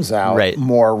their arms out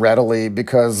more readily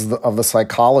because of the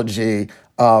psychology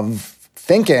of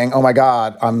thinking, oh my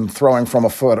God, I'm throwing from a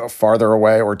foot farther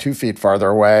away or 2 feet farther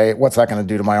away. What's that going to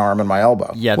do to my arm and my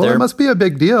elbow? Yeah, well, it must be a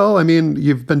big deal. I mean,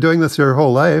 you've been doing this your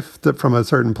whole life from a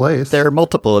certain place. There are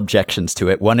multiple objections to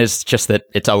it. One is just that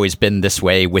it's always been this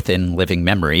way within living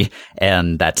memory,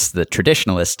 and that's the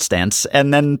traditionalist stance.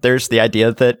 And then there's the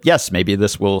idea that, yes, maybe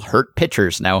this will hurt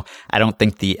pitchers. Now, I don't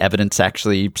think the evidence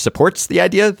actually supports the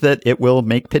idea that it will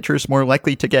make pitchers more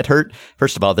likely to get hurt.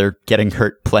 First of all, they're getting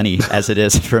hurt plenty as it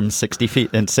is from 60 feet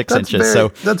and 6 inches. So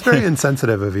that's very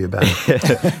insensitive of you, Ben.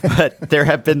 But there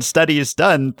have been studies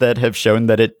done that have shown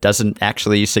that it doesn't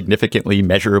actually significantly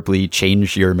measurably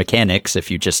change your mechanics if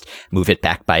you just move it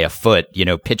back by a foot. You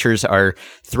know, pitchers are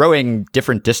throwing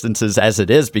different distances as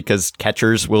it is because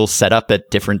catchers will set up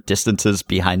at different distances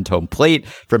behind home plate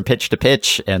from pitch to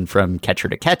pitch and from catcher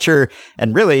to catcher.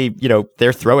 And really, you know,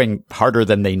 they're throwing harder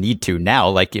than they need to now.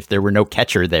 Like if there were no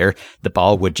catcher there, the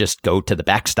ball would just go to the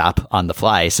backstop on the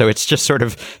fly. So it's just sort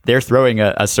of they're throwing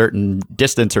a certain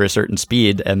distance or a certain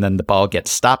speed, and then the ball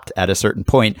gets stopped at a certain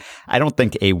point. I don't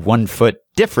think a 1 foot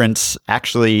difference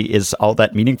actually is all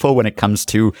that meaningful when it comes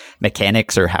to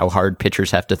mechanics or how hard pitchers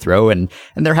have to throw. And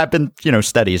there have been, you know,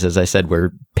 studies, as I said,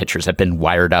 where pitchers have been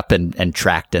wired up and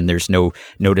tracked, and there's no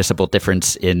noticeable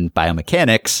difference in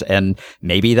biomechanics. And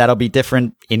maybe that'll be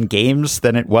different in games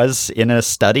than it was in a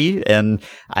study. And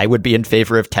I would be in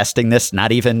favor of testing this,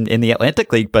 not even in the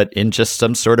Atlantic League, but in just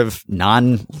some sort of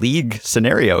non-league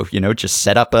scenario. You know, just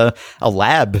set up a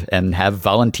lab and have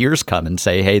volunteers come and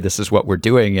say, hey, this is what we're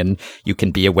doing. And you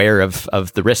can be aware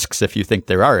of the risks if you think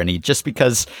there are any, just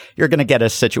because you're going to get a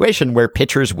situation where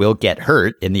pitchers will get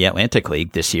hurt in the Atlantic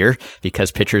League this year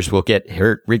because pitchers will get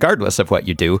hurt regardless of what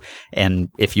you do. And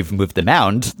if you've moved the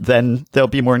mound, then they'll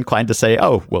be more inclined to say,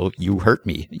 oh, well, you hurt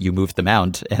me. You moved the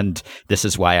mound and this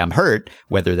is why I'm hurt,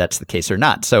 whether that's the case or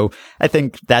not. So I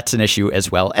think that's an issue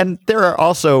as well. And there are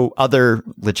also other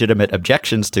legitimate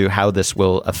objections to how this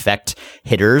will affect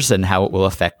hitters and how it will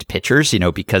affect pitchers, you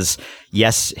know, because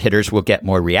yes, hitters will get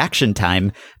more reaction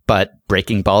time, but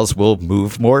breaking balls will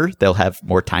move more. They'll have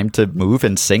more time to move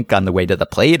and sink on the way to the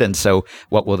plate. And so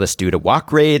what will this do to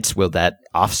walk rates? Will that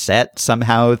offset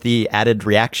somehow the added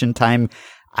reaction time?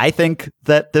 I think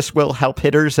that this will help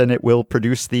hitters and it will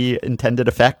produce the intended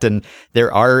effect. And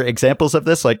there are examples of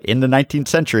this, like in the 19th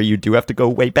century, you do have to go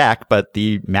way back, but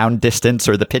the mound distance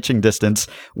or the pitching distance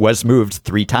was moved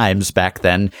 3 times back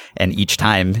then. And each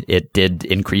time it did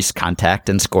increase contact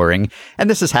and scoring. And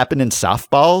this has happened in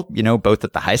softball, you know, both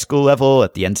at the high school level,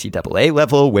 at the NCAA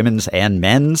level, women's and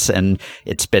men's. And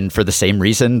it's been for the same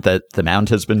reason that the mound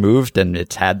has been moved and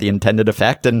it's had the intended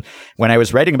effect. And when I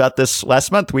was writing about this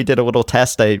last month, we did a little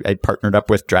test. I partnered up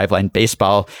with Driveline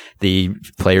Baseball, the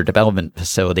player development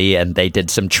facility, and they did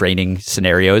some training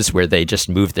scenarios where they just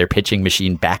moved their pitching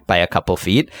machine back by a couple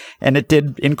feet, and it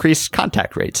did increase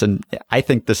contact rates. And I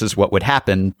think this is what would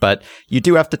happen, but you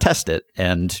do have to test it,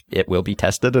 and it will be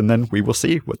tested, and then we will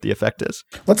see what the effect is.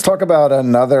 Let's talk about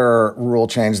another rule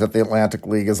change that the Atlantic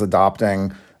League is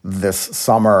adopting this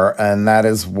summer, and that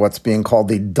is what's being called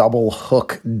the double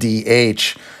hook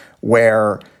DH,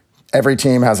 where every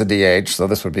team has a DH, so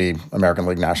this would be American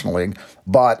League, National League.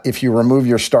 But if you remove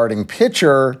your starting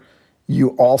pitcher, you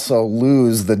also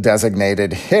lose the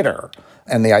designated hitter.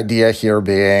 And the idea here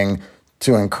being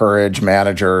to encourage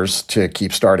managers to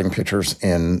keep starting pitchers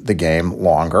in the game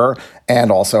longer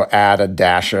and also add a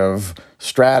dash of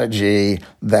strategy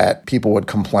that people would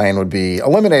complain would be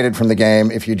eliminated from the game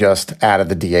if you just added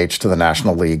the DH to the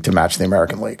National League to match the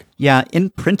American League. Yeah, in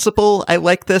principle, I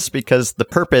like this because the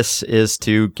purpose is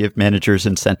to give managers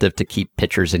incentive to keep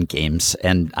pitchers in games,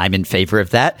 and I'm in favor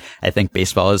of that. I think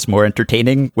baseball is more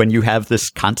entertaining when you have this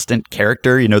constant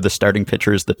character. You know, the starting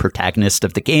pitcher is the protagonist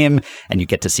of the game, and you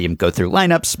get to see him go through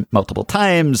lineups multiple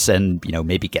times and, you know,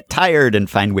 maybe get tired and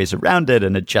find ways around it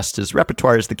and adjust his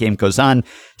repertoire as the game goes on.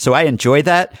 So I enjoy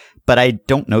that. but I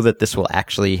don't know that this will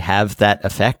actually have that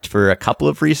effect for a couple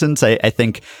of reasons. I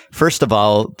think, first of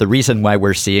all, the reason why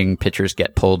we're seeing pitchers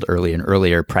get pulled early and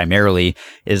earlier primarily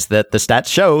is that the stats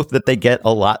show that they get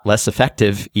a lot less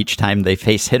effective each time they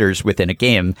face hitters within a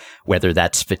game, whether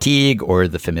that's fatigue or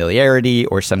the familiarity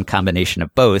or some combination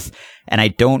of both. And I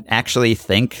don't actually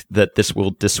think that this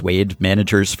will dissuade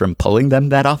managers from pulling them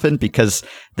that often, because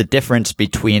the difference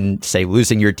between, say,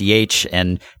 losing your DH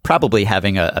and probably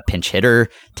having a pinch hitter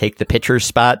take the pitcher's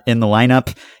spot in the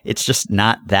lineup, it's just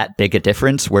not that big a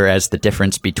difference. Whereas the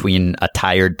difference between a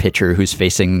tired pitcher who's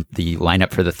facing the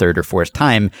lineup for the third or fourth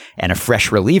time and a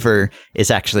fresh reliever is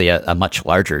actually a much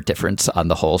larger difference on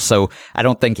the whole. So I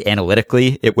don't think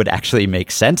analytically it would actually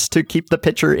make sense to keep the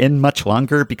pitcher in much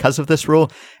longer because of this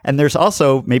rule. And there's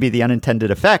also maybe the unintended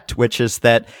effect, which is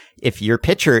that if your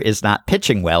pitcher is not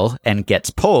pitching well and gets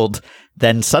pulled,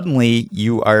 then suddenly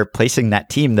you are placing that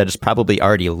team that is probably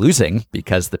already losing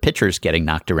because the pitcher's getting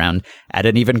knocked around at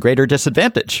an even greater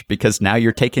disadvantage, because now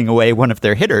you're taking away one of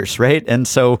their hitters, right? And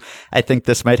so I think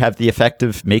this might have the effect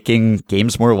of making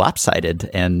games more lopsided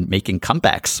and making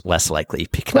comebacks less likely,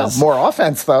 because more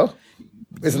offense, though.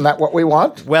 Isn't that what we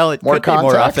want? Well, it could be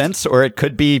more offense, or it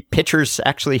could be pitchers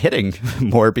actually hitting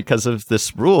more because of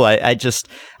this rule. I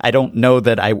don't know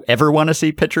that I ever want to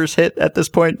see pitchers hit at this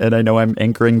point. And I know I'm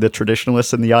anchoring the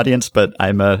traditionalists in the audience, but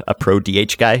I'm a pro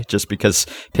DH guy just because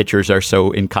pitchers are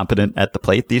so incompetent at the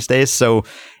plate these days. So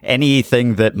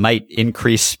anything that might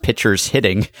increase pitchers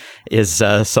hitting is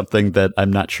something that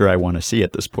I'm not sure I want to see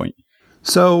at this point.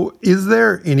 So is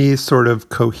there any sort of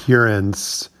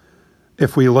coherence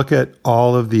if we look at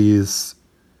all of these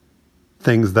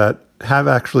things that have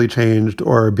actually changed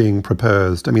or are being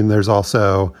proposed? I mean, there's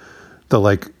also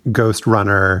the ghost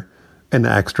runner in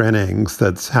the extra innings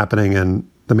that's happening in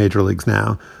the major leagues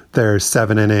now. There's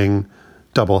 7-inning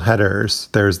double headers.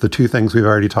 There's the two things we've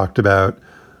already talked about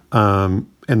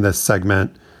in this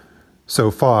segment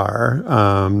so far.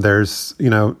 There's,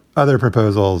 other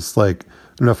proposals like,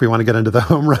 I don't know if we want to get into the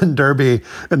home run derby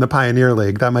in the Pioneer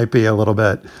League. That might be a little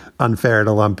bit unfair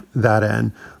to lump that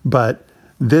in. But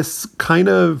this kind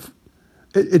of,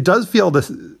 it does feel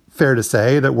fair to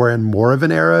say that we're in more of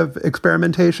an era of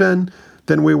experimentation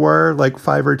than we were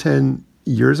 5 or 10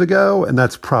 years ago. And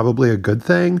that's probably a good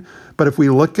thing. But if we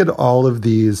look at all of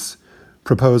these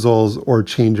proposals or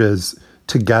changes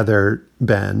together,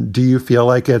 Ben, do you feel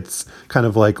like it's kind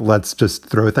of let's just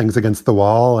throw things against the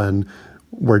wall and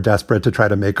we're desperate to try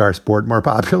to make our sport more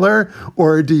popular?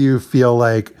 Or do you feel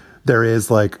like there is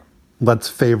let's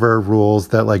favor rules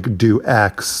that do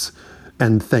X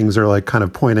and things are kind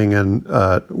of pointing in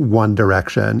one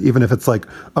direction, even if it's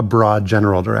a broad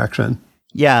general direction?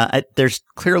 Yeah, there's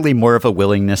clearly more of a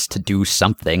willingness to do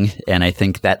something, and I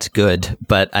think that's good.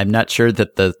 But I'm not sure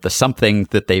that the something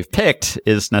that they've picked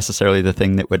is necessarily the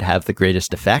thing that would have the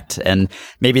greatest effect. And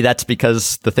maybe that's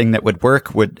because the thing that would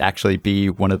work would actually be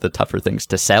one of the tougher things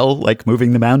to sell, like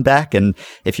moving the mound back. And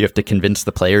if you have to convince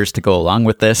the players to go along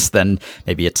with this, then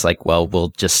maybe it's well,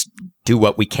 we'll just do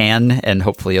what we can, and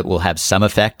hopefully it will have some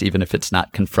effect, even if it's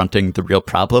not confronting the real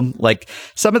problem.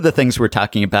 Some of the things we're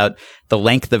talking about, the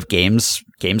length of games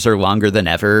are longer than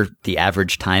ever. The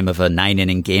average time of a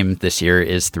 9-inning game this year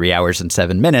is 3 hours and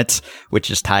 7 minutes,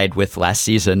 which is tied with last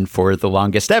season for the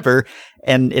longest ever.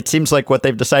 And it seems like what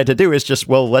they've decided to do is just,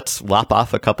 well, let's lop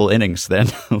off a couple innings then.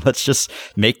 Let's just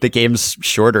make the games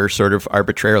shorter sort of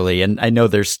arbitrarily. And I know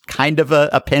there's kind of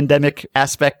a pandemic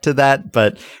aspect to that,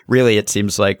 but really it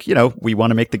seems like, we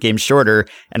want to make the game shorter,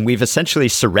 and we've essentially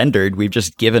surrendered. We've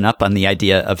just given up on the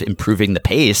idea of improving the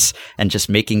pace and just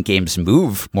making games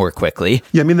move more quickly.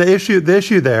 Yeah, I mean, the issue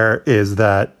there is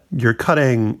that you're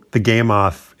cutting the game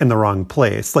off in the wrong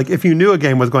place. If you knew a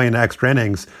game was going into extra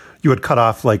innings, you would cut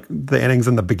off the innings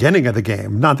in the beginning of the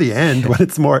game, not the end when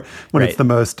it's right. It's the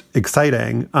most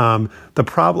exciting.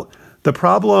 The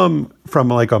problem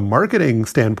from a marketing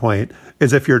standpoint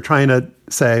is if you're trying to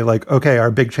say okay,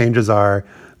 our big changes are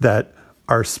that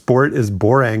our sport is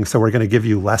boring, so we're going to give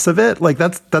you less of it.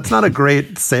 That's not a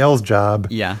great sales job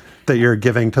that you're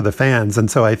giving to the fans. And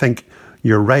so I think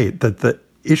you're right that the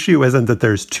issue isn't that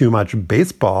there's too much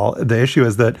baseball. The issue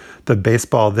is that the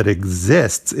baseball that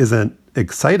exists isn't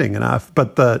exciting enough.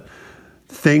 But the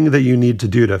thing that you need to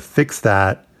do to fix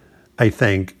that, I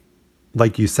think,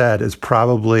 like you said, is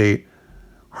probably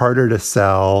harder to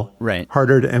sell,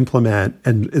 harder to implement,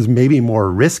 and is maybe more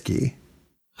risky.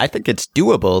 I think it's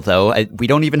doable, though. We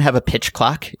don't even have a pitch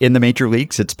clock in the major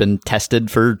leagues. It's been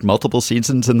tested for multiple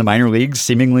seasons in the minor leagues,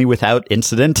 seemingly without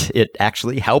incident. It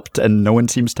actually helped, and no one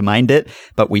seems to mind it.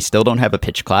 But we still don't have a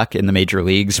pitch clock in the major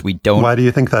leagues. We don't. Why do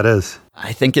you think that is?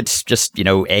 I think it's just,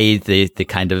 the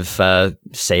kind of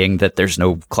saying that there's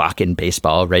no clock in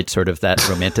baseball, right? Sort of that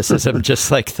romanticism,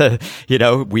 just like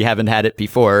we haven't had it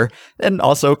before. And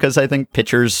also because I think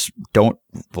pitchers don't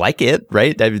like it,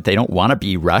 right? They don't want to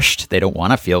be rushed. They don't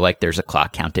want to feel like there's a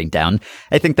clock counting down.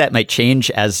 I think that might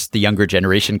change as the younger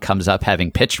generation comes up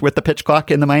having pitched with the pitch clock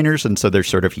in the minors. And so they're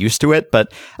sort of used to it.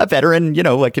 But a veteran,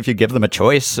 like if you give them a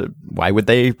choice, why would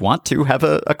they want to have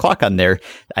a clock on there?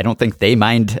 I don't think they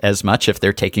mind as much if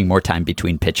they're taking more time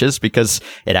between pitches because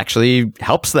it actually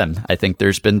helps them. I think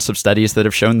there's been some studies that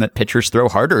have shown that pitchers throw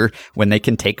harder when they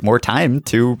can take more time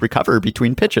to recover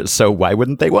between pitches. So why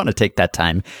wouldn't they want to take that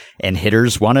time? And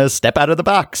hitters want to step out of the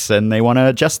box and they want to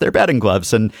adjust their batting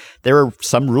gloves. And there are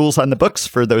some rules on the books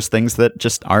for those things that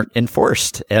just aren't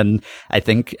enforced. And I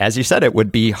think, as you said, it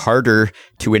would be harder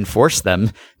to enforce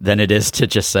them than it is to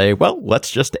just say, well, let's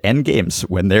just end games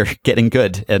when they're getting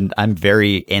good. And I'm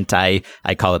very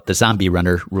I call it the zombie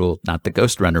runner rule, not the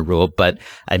ghost runner rule, but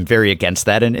I'm very against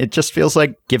that. And it just feels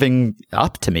like giving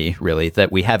up to me, really,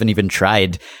 that we haven't even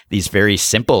tried these very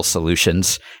simple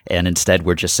solutions. And instead,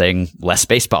 we're just saying less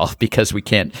baseball because we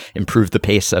can't improve the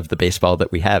pace of the baseball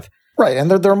that we have. Right.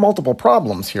 And there are multiple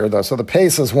problems here, though. So the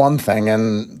pace is one thing.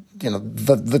 And,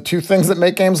 the two things that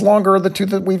make games longer are the two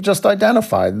that we've just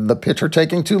identified, the pitcher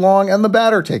taking too long and the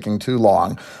batter taking too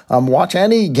long. Watch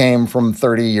any game from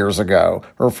 30 years ago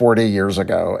or 40 years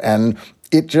ago, and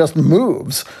it just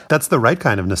moves. That's the right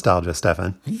kind of nostalgia,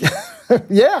 Stefan.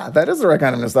 Yeah, that is the right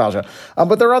kind of nostalgia.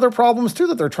 But there are other problems, too,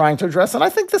 that they're trying to address. And I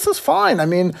think this is fine. I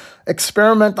mean,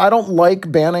 experiment. I don't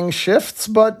like banning shifts,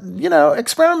 but,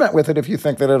 experiment with it if you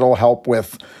think that it'll help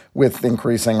with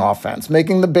increasing offense.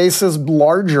 Making the bases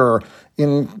larger,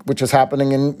 which is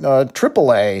happening in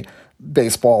AAA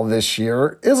baseball this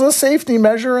year, is a safety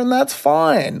measure, and that's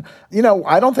fine.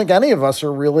 I don't think any of us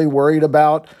are really worried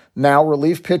about now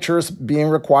relief pitchers being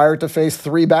required to face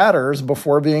 3 batters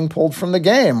before being pulled from the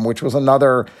game, which was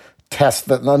another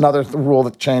rule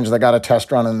that changed. They got a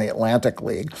test run in the Atlantic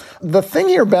League. The thing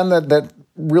here, Ben, that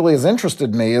really has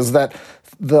interested me is that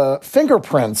the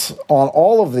fingerprints on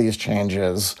all of these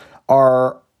changes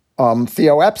are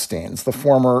Theo Epstein's, the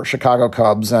former Chicago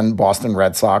Cubs and Boston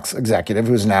Red Sox executive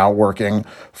who's now working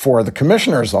for the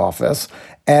commissioner's office.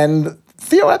 And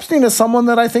Theo Epstein is someone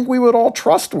that I think we would all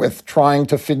trust with trying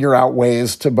to figure out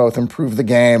ways to both improve the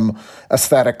game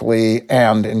aesthetically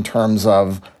and in terms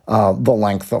of the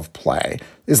length of play.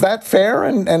 Is that fair?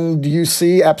 And do you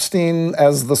see Epstein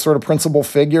as the sort of principal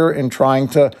figure in trying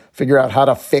to figure out how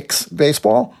to fix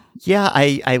baseball? Yeah,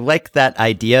 I like that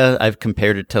idea. I've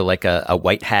compared it to like a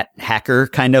white hat hacker,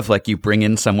 kind of like you bring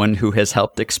in someone who has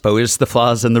helped expose the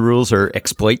flaws in the rules or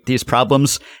exploit these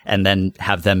problems and then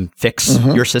have them fix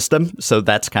your system. So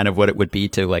that's kind of what it would be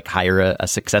to like hire a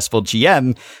successful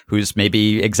GM who's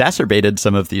maybe exacerbated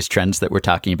some of these trends that we're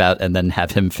talking about and then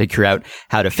have him figure out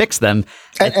how to fix them.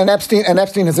 And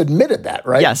Epstein has admitted that,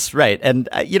 right? Yes, right. And,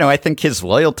 I think his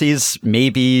loyalties may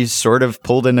be sort of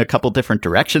pulled in a couple different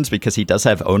directions because he does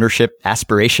have ownership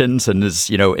aspirations and is,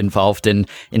 involved in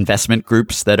investment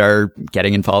groups that are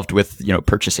getting involved with,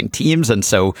 purchasing teams. And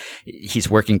so he's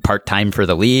working part-time for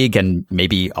the league and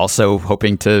maybe also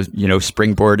hoping to,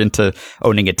 springboard into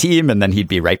owning a team. And then he'd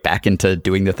be right back into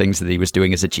doing the things that he was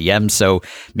doing as a GM. So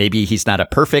maybe he's not a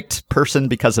perfect person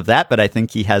because of that, but I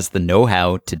think he has the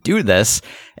know-how to do this.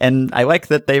 And I like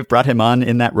that they've brought him on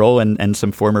in that role and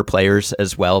some former players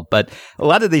as well. But a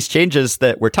lot of these changes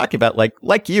that we're talking about,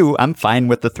 like you, I'm fine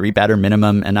with the 3-batter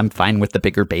minimum and I'm fine with the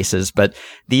bigger bases, but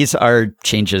these are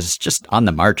changes just on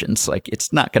the margins. Like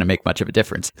it's not going to make much of a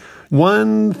difference.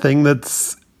 One thing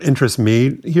that's interests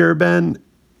me here, Ben,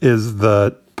 is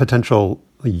the potential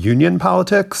union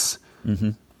politics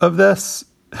of this.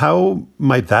 How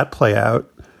might that play out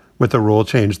with a rule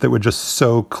change that would just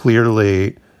so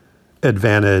clearly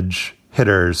advantage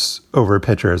hitters over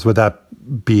pitchers? Would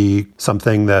that be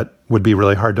something that would be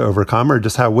really hard to overcome, or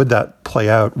just how would that play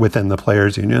out within the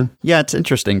players' union? Yeah, it's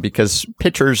interesting because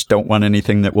pitchers don't want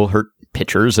anything that will hurt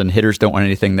pitchers and hitters don't want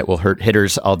anything that will hurt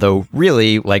hitters. Although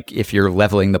really, like if you're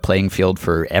leveling the playing field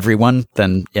for everyone,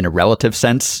 then in a relative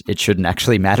sense, it shouldn't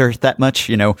actually matter that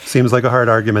much, Seems like a hard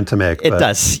argument to make. It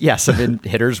does. Yes. I mean,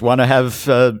 hitters want to have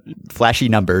flashy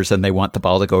numbers and they want the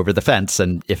ball to go over the fence.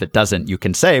 And if it doesn't, you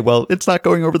can say, well, it's not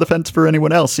going over the fence for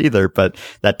anyone else either, but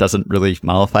that doesn't really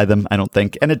mollify them, I don't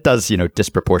think. And it does does,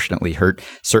 disproportionately hurt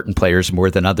certain players more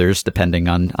than others, depending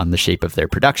on the shape of their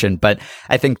production. But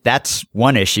I think that's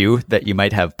one issue, that you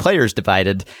might have players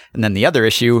divided. And then the other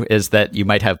issue is that you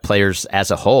might have players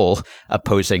as a whole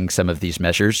opposing some of these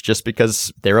measures just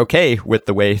because they're okay with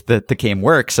the way that the game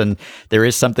works. And there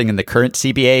is something in the current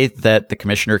CBA that the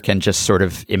commissioner can just sort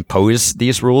of impose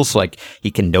these rules. Like,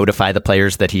 he can notify the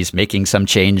players that he's making some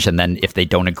change, and then if they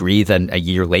don't agree, then a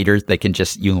year later they can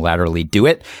just unilaterally do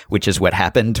it, which is what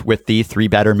happened with the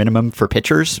 3-batter minimum for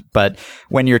pitchers. But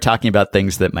when you're talking about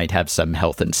things that might have some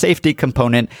health and safety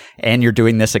component, and you're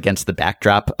doing this against the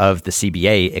backdrop of the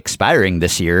CBA expiring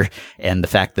this year, and the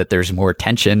fact that there's more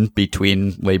tension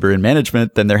between labor and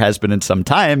management than there has been in some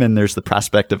time, and there's the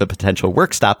prospect of a potential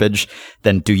work stoppage,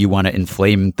 then do you want to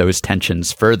inflame those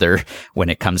tensions further when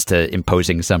it comes to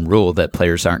imposing some rule that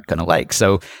players aren't going to like?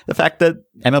 So the fact that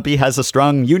MLB has a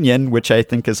strong union, which I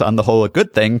think is on the whole a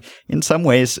good thing, in some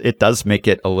ways it does make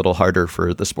it a little harder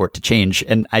for the sport to change.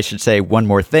 And I should say one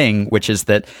more thing, which is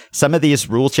that some of these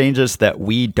rule changes that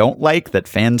we don't like, that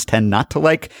fans tend not to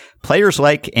like, players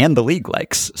like and the league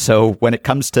likes. So when it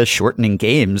comes to shortening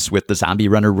games with the zombie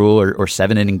runner rule or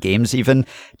 7-inning games even,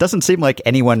 it doesn't seem like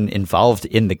anyone involved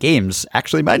in the games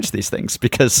actually minds these things,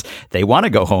 because they want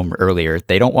to go home earlier.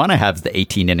 They don't want to have the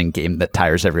 18-inning game that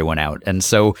tires everyone out. And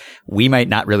so we might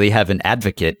not really have an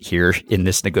advocate here in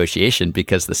this negotiation,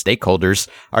 because the stakeholders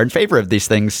are in favor of these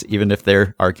things, even if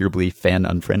they're arguably fan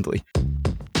unfriendly.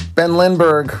 Ben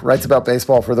Lindbergh writes about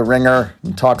baseball for The Ringer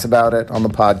and talks about it on the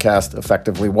podcast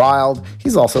Effectively Wild.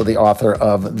 He's also the author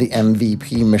of The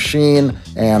MVP Machine,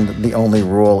 and the only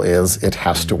rule is it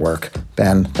has to work.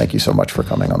 Ben, thank you so much for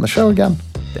coming on the show again.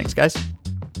 Thanks, guys.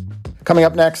 Coming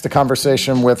up next, a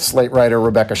conversation with Slate writer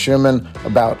Rebecca Schuman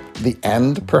about the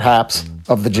end, perhaps,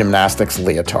 of the gymnastics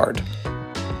leotard.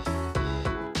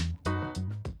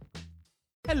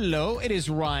 Hello, it is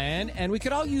Ryan, and we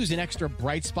could all use an extra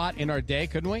bright spot in our day,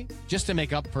 couldn't we? Just to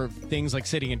make up for things like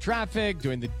sitting in traffic,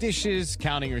 doing the dishes,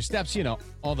 counting your steps,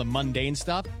 all the mundane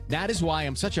stuff. That is why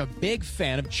I'm such a big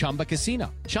fan of Chumba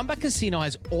Casino. Chumba Casino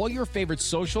has all your favorite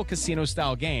social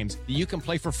casino-style games that you can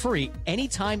play for free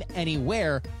anytime,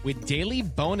 anywhere, with daily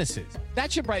bonuses.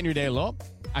 That should brighten your day a little.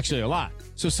 Actually, a lot.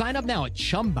 So sign up now at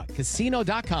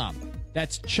ChumbaCasino.com.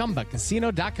 That's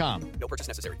ChumbaCasino.com. No purchase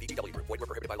necessary. VGW Group. Void where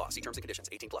prohibited by law. See terms and conditions.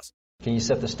 18+. Can you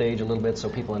set the stage a little bit so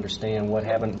people understand what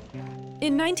happened?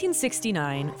 In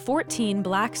 1969, 14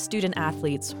 black student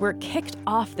athletes were kicked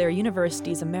off their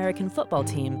university's American football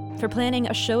team for planning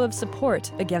a show of support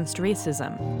against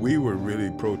racism. We were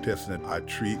really protesting our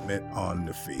treatment on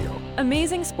the field.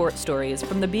 Amazing Sports Stories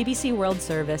from the BBC World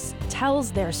Service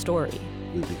tells their story.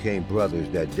 We became brothers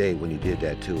that day when he did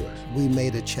that to us. We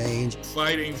made a change.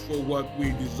 Fighting for what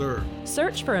we deserve.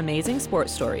 Search for Amazing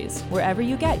Sports Stories wherever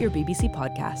you get your BBC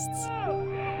podcasts.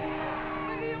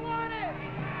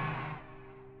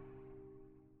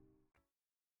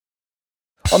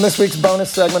 On this week's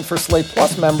bonus segment for Slate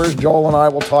Plus members, Joel and I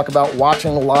will talk about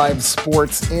watching live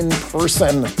sports in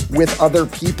person with other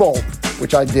people,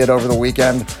 which I did over the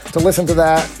weekend. To listen to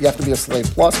that, you have to be a Slate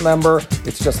Plus member.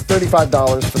 It's just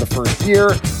 $35 for the first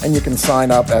year, and you can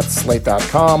sign up at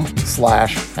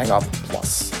slate.com/hangup+.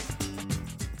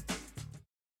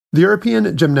 The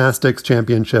European Gymnastics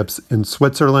Championships in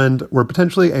Switzerland were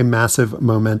potentially a massive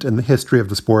moment in the history of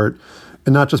the sport,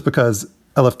 and not just because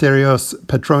Eleftherios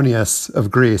Petronius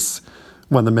of Greece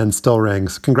won the men's still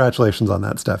rings. Congratulations on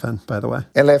that, Stefan, by the way.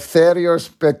 Eleftherios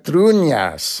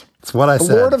Petronius. That's what I said.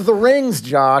 The Lord of the Rings,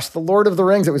 Josh. The Lord of the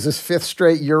Rings. It was his 5th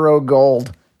straight Euro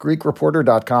gold.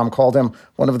 GreekReporter.com called him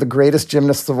one of the greatest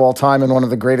gymnasts of all time and one of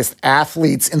the greatest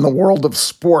athletes in the world of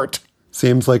sport.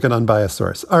 Seems like an unbiased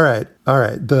source. All right.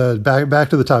 Back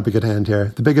to the topic at hand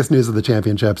here. The biggest news of the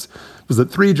championships was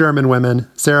that 3 German women,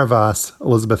 Sarah Voss,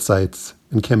 Elizabeth Seitz,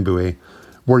 and Kim Bowie,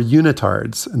 wore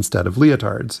unitards instead of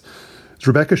leotards. As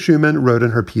Rebecca Schuman wrote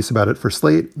in her piece about it for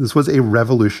Slate, this was a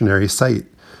revolutionary sight,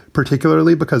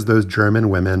 particularly because those German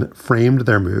women framed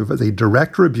their move as a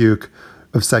direct rebuke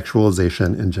of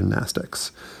sexualization in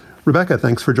gymnastics. Rebecca,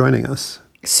 thanks for joining us.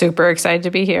 Super excited to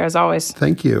be here, as always.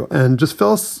 Thank you. And just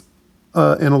fill us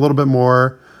in a little bit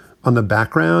more on the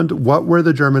background. What were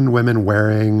the German women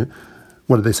wearing?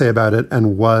 What did they say about it?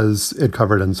 And was it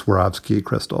covered in Swarovski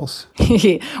crystals?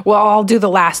 Well, I'll do the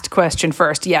last question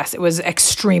first. Yes, it was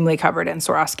extremely covered in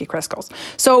Swarovski crystals.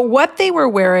 So what they were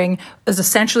wearing is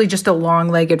essentially just a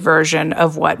long-legged version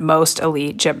of what most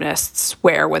elite gymnasts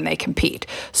wear when they compete.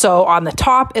 So on the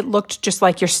top, it looked just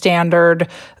like your standard,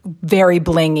 very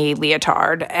blingy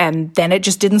leotard. And then it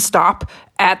just didn't stop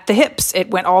at the hips.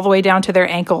 It went all the way down to their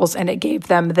ankles, and it gave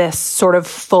them this sort of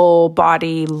full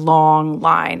body, long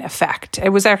line effect. It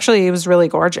was really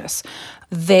gorgeous.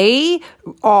 They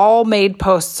all made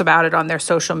posts about it on their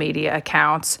social media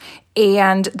accounts.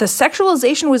 And the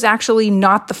sexualization was actually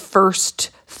not the first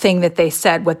thing that they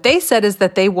said. What they said is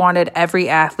that they wanted every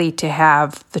athlete to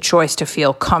have the choice to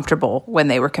feel comfortable when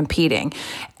they were competing.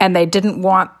 And they didn't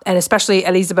want, and especially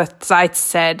Elizabeth Zeitz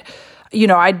said,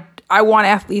 I want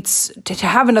athletes to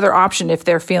have another option if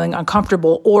they're feeling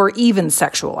uncomfortable or even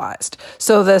sexualized.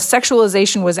 So the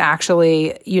sexualization was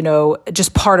actually,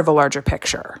 just part of a larger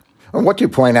picture. And what you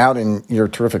point out in your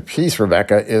terrific piece,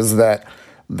 Rebecca, is that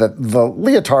the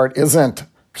leotard isn't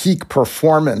peak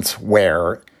performance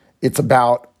wear. It's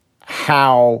about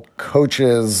how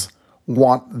coaches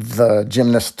want the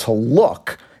gymnast to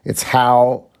look. It's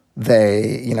how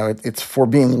they, it's for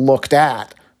being looked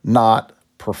at, not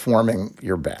performing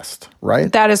your best,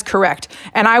 right? That is correct.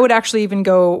 And I would actually even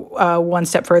go one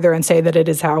step further and say that it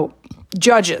is how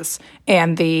judges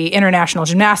and the International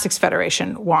Gymnastics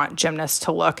Federation want gymnasts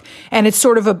to look. And it's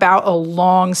sort of about a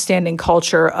long-standing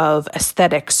culture of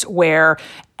aesthetics where,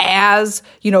 as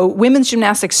women's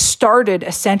gymnastics started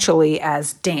essentially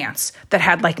as dance that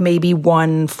had like maybe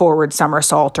one forward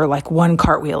somersault or like one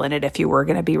cartwheel in it if you were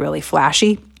going to be really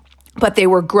flashy. But they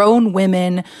were grown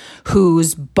women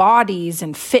whose bodies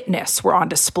and fitness were on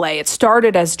display. It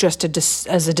started as just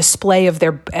as a display of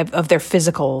their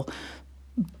physical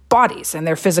bodies and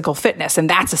their physical fitness. And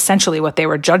that's essentially what they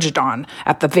were judged on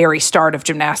at the very start of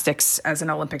gymnastics as an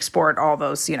Olympic sport all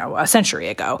those, a century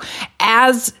ago.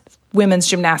 As women's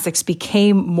gymnastics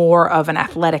became more of an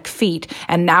athletic feat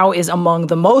and now is among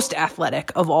the most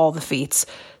athletic of all the feats,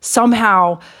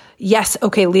 somehow, yes,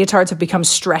 okay, leotards have become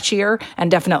stretchier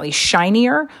and definitely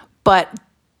shinier, but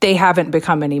they haven't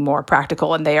become any more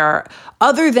practical. And they are,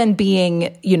 other than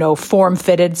being,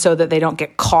 form-fitted so that they don't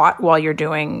get caught while you're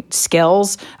doing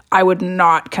skills, I would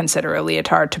not consider a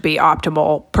leotard to be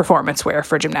optimal performance wear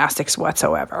for gymnastics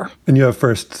whatsoever. And you have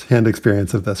first-hand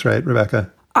experience of this, right,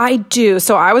 Rebecca? I do.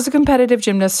 So I was a competitive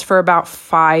gymnast for about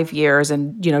 5 years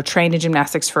and, trained in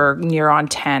gymnastics for near on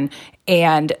 10.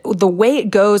 And the way it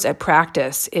goes at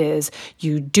practice is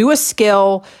you do a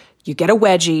skill, you get a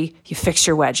wedgie, you fix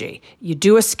your wedgie. You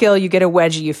do a skill, you get a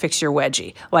wedgie, you fix your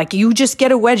wedgie. Like you just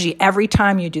get a wedgie every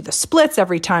time you do the splits,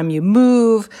 every time you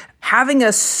move. Having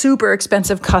a super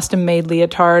expensive custom-made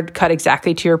leotard cut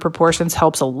exactly to your proportions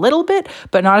helps a little bit,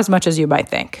 but not as much as you might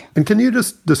think. And can you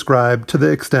just describe, to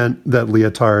the extent that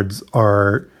leotards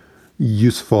are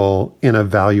useful in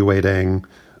evaluating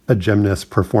a gymnast's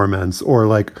performance, or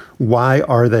like why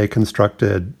are they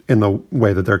constructed in the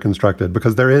way that they're constructed?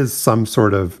 Because there is some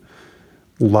sort of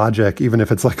logic, even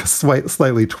if it's like a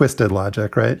slightly twisted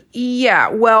logic, right? Yeah,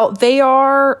 well, they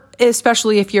are,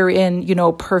 especially if you're in,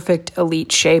 perfect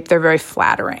elite shape, they're very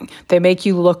flattering. They make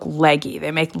you look leggy. They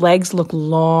make legs look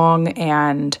long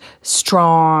and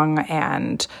strong.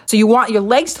 And so you want your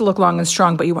legs to look long and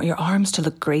strong, but you want your arms to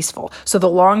look graceful. So the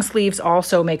long sleeves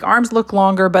also make arms look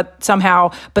longer, but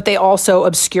they also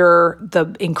obscure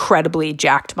the incredibly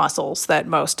jacked muscles that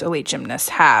most elite gymnasts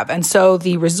have. And so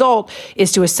the result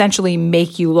is to essentially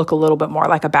make you look a little bit more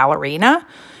like a ballerina,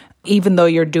 even though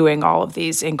you're doing all of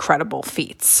these incredible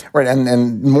feats. Right,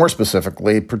 and more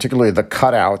specifically, particularly the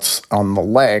cutouts on the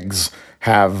legs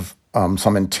have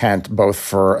some intent both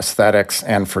for aesthetics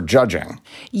and for judging.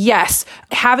 Yes.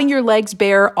 Having your legs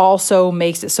bare also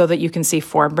makes it so that you can see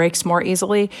form breaks more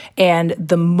easily. And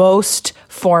the most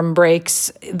form breaks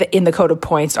in the code of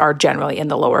points are generally in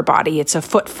the lower body. It's a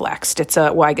foot flexed.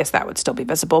 I guess that would still be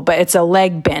visible, but it's a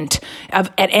leg bent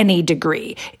at any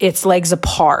degree. It's legs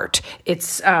apart.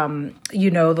 It's,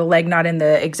 the leg not in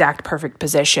the exact perfect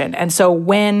position. And so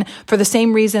for the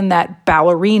same reason that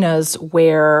ballerinas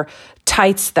wear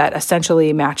tights that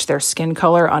essentially match their skin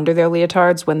color under their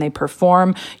leotards when they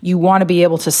perform, you want to be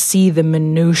able to see the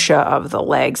minutia of the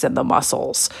legs and the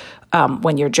muscles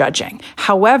when you're judging.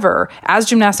 However, as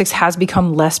gymnastics has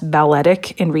become less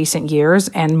balletic in recent years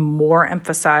and more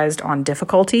emphasized on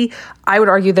difficulty, I would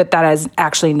argue that is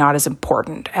actually not as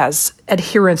important as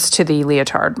adherence to the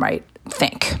leotard might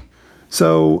think.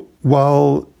 So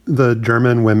while the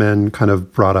German women kind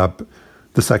of brought up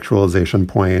the sexualization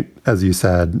point, as you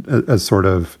said, as sort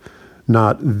of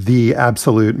not the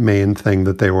absolute main thing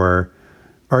that they were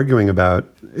arguing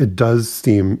about, it does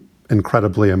seem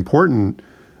incredibly important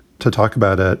to talk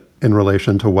about it in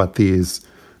relation to what these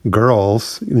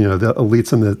girls, the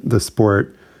elites in the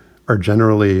sport are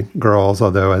generally girls,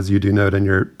 although as you do note in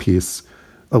your piece,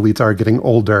 elites are getting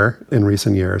older in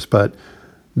recent years. But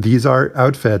these are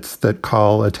outfits that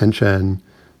call attention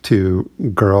to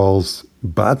girls'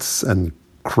 butts and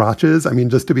crotches. I mean,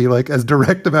 just to be like as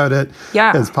direct about it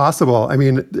as possible. I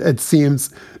mean, it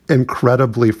seems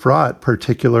incredibly fraught,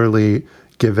 particularly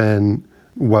given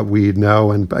what we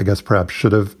know and I guess perhaps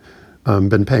should have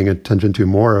been paying attention to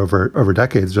more over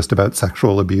decades, just about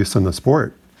sexual abuse in the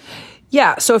sport.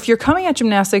 Yeah. So if you're coming at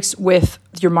gymnastics with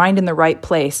your mind in the right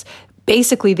place,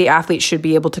 basically the athlete should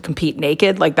be able to compete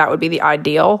naked. Like that would be the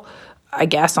ideal, I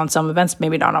guess, on some events,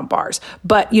 maybe not on bars.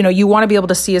 But, you want to be able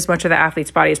to see as much of the athlete's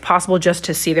body as possible just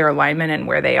to see their alignment and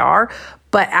where they are.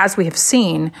 But as we have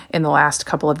seen in the last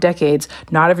couple of decades,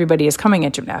 not everybody is coming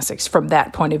at gymnastics from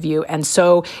that point of view. And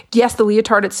so, yes, the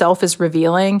leotard itself is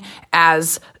revealing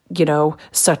as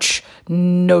such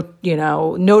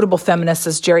notable feminists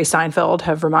as Jerry Seinfeld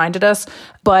have reminded us.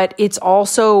 But it's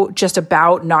also just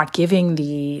about not giving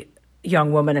the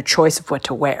young woman a choice of what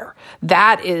to wear.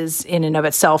 That is in and of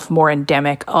itself more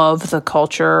endemic of the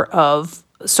culture of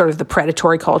sort of the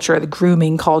predatory culture, the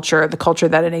grooming culture, the culture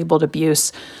that enabled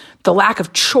abuse. The lack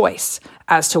of choice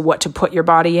as to what to put your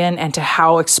body in and to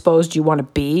how exposed you want to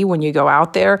be when you go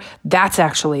out there, that's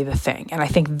actually the thing. And I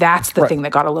think that's the thing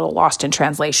that got a little lost in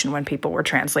translation when people were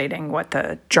translating what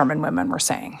the German women were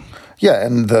saying. Yeah,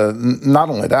 and not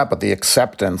only that, but the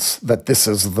acceptance that this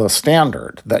is the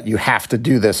standard, that you have to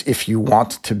do this if you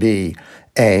want to be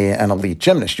an elite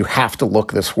gymnast. You have to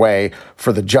look this way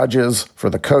for the judges, for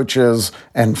the coaches,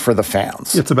 and for the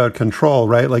fans. It's about control,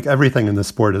 right? Like everything in the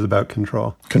sport is about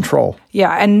control. Control.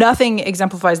 Yeah, and nothing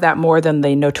exemplifies that more than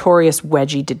the notorious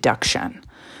wedgie deduction.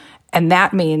 And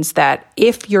that means that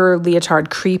if your leotard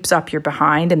creeps up your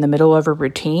behind in the middle of a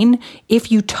routine,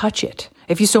 if you touch it,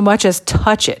 if you so much as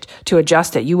touch it to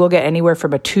adjust it, you will get anywhere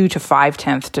from a 2 to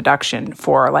 5/10 deduction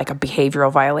for like a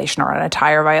behavioral violation or an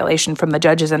attire violation from the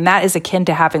judges. And that is akin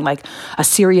to having like a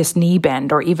serious knee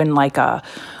bend or even like a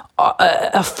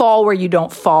fall where you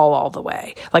don't fall all the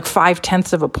way. Like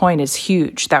 5/10 of a point is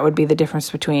huge. That would be the difference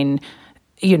between,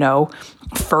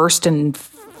 first and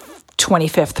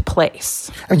 25th place.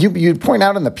 You point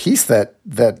out in the piece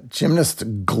that gymnasts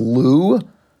glue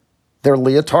their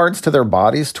leotards to their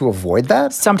bodies to avoid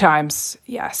that? Sometimes,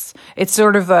 yes. It's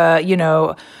sort of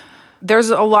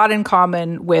there's a lot in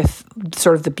common with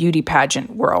sort of the beauty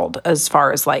pageant world as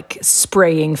far as like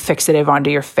spraying fixative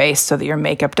onto your face so that your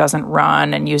makeup doesn't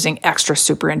run and using extra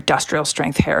super industrial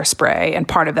strength hairspray. And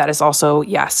part of that is also,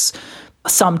 yes,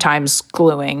 sometimes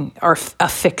gluing or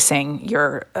affixing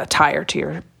your attire to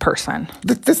your person.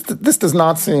 This does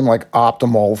not seem like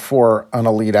optimal for an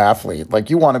elite athlete.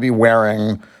 Like you want to be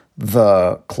wearing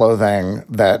the clothing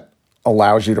that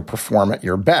allows you to perform at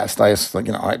your best. I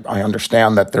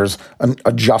understand that there's an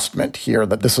adjustment here,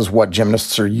 that this is what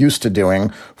gymnasts are used to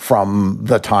doing from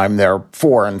the time they're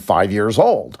 4 and 5 years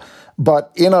old.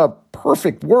 But in a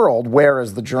perfect world, where,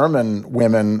 as the German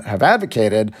women have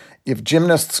advocated, if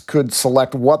gymnasts could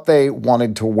select what they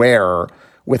wanted to wear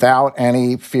without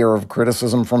any fear of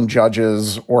criticism from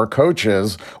judges or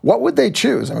coaches, what would they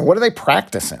choose? I mean, what do they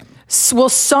practice in? Well,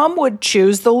 some would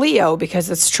choose the Leo because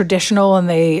it's traditional and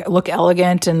they look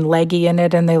elegant and leggy in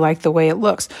it and they like the way it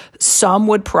looks. Some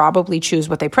would probably choose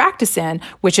what they practice in,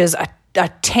 which is a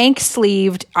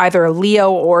tank-sleeved, either a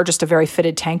Leo or just a very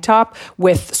fitted tank top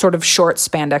with sort of short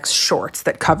spandex shorts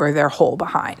that cover their whole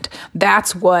behind.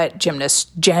 That's what gymnasts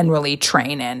generally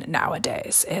train in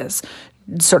nowadays, is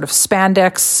sort of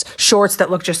spandex shorts that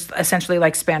look just essentially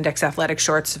like spandex athletic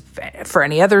shorts for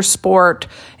any other sport,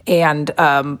 and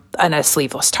a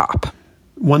sleeveless top.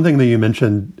 One thing that you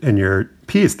mentioned in your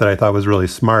piece that I thought was really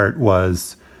smart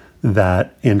was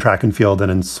that in track and field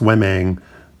and in swimming,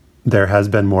 there has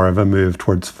been more of a move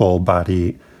towards full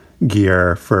body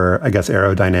gear for, I guess,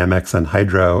 aerodynamics and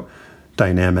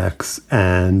hydrodynamics.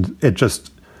 And it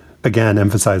just, again,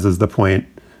 emphasizes the point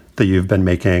that you've been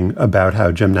making about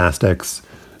how gymnastics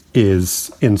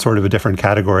is in sort of a different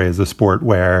category as a sport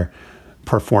where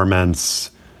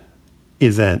performance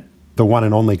isn't the one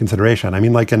and only consideration. I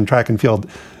mean, like in track and field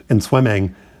and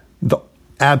swimming, the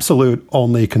absolute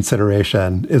only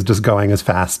consideration is just going as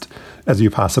fast as you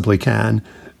possibly can.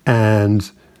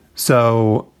 And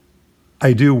so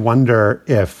I do wonder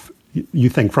if you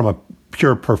think from a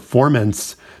pure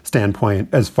performance standpoint,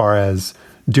 as far as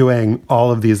doing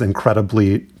all of these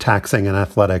incredibly taxing and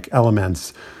athletic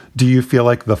elements, do you feel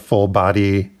like the full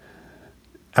body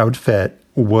outfit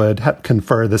would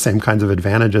confer the same kinds of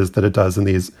advantages that it does in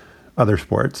these other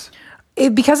sports?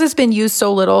 Because it's been used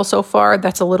so little so far,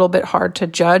 that's a little bit hard to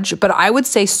judge. But I would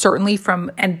say certainly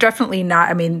and definitely not,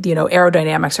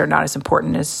 aerodynamics are not as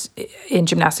important as in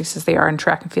gymnastics as they are in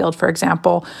track and field, for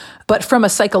example. But from a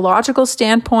psychological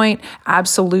standpoint,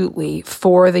 absolutely,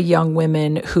 for the young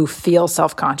women who feel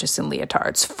self-conscious in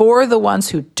leotards. For the ones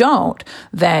who don't,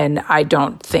 then I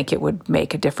don't think it would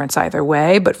make a difference either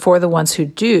way. But for the ones who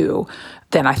do,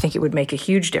 then I think it would make a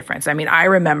huge difference. I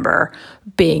remember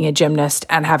being a gymnast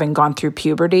and having gone through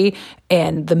puberty,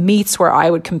 and the meets where I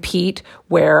would compete,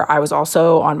 where I was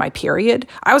also on my period,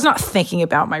 I was not thinking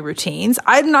about my routines.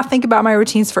 I did not think about my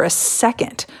routines for a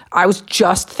second. I was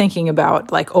just thinking about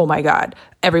oh my God,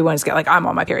 everyone's got I'm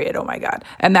on my period. Oh my God.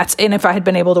 And if I had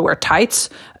been able to wear tights,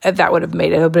 that would have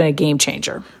been a game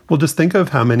changer. Well, just think of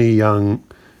how many young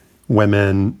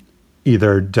women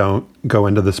either don't go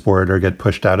into the sport or get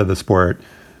pushed out of the sport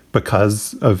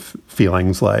because of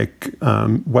feelings like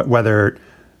whether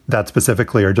that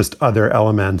specifically or just other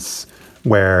elements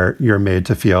where you're made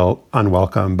to feel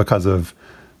unwelcome because of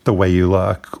the way you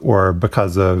look or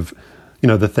because of,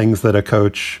 the things that a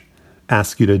coach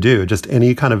asks you to do, just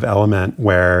any kind of element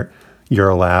where you're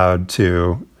allowed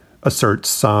to assert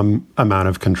some amount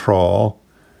of control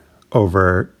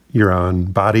over your own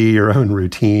body, your own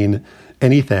routine,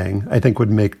 anything, I think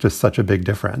would make just such a big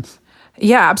difference.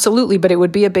 Yeah, absolutely. But it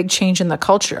would be a big change in the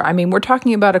culture. We're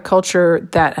talking about a culture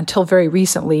that until very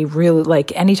recently, really,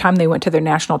 anytime they went to their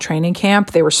national training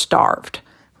camp, they were starved.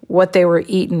 What they were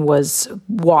eaten was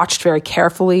watched very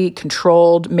carefully,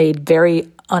 controlled, made very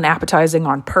unappetizing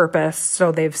on purpose,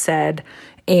 so they've said.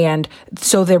 And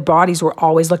so their bodies were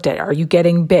always looked at. Are you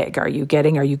getting big? Are you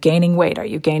gaining weight? Are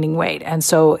you gaining weight? And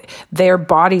so their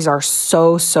bodies are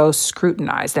so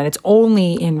scrutinized. And it's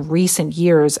only in recent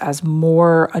years, as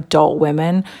more adult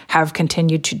women have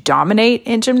continued to dominate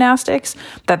in gymnastics,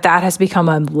 that has become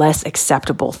a less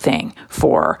acceptable thing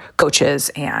for coaches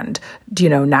and,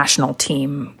 national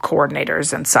team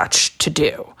coordinators and such to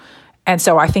do. And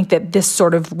so I think that this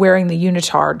sort of wearing the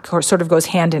unitard sort of goes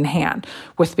hand in hand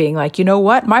with being you know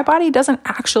what? My body doesn't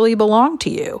actually belong to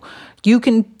you. You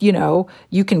can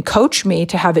coach me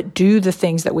to have it do the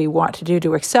things that we want to do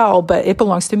to excel, but it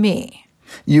belongs to me.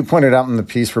 You pointed out in the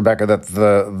piece, Rebecca, that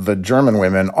the German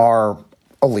women are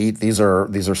elite. These are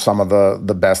some of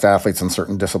the best athletes in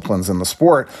certain disciplines in the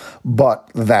sport, but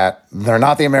that they're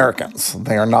not the Americans.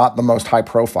 They are not the most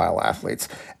high-profile athletes.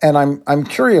 And I'm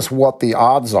curious what the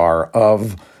odds are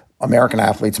of American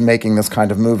athletes making this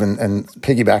kind of move and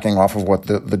piggybacking off of what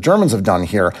the Germans have done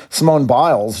here. Simone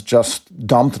Biles just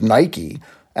dumped Nike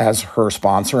as her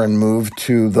sponsor and moved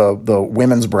to the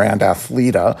women's brand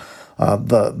Athleta.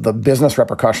 The business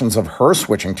repercussions of her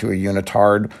switching to a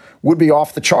unitard would be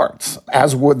off the charts,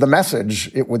 as would the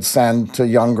message it would send to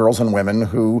young girls and women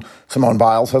who Simone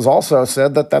Biles has also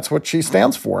said that's what she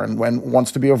stands for and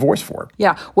wants to be a voice for.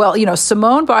 Yeah. Well,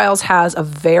 Simone Biles has a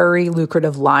very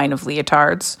lucrative line of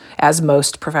leotards, as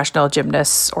most professional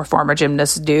gymnasts or former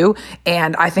gymnasts do.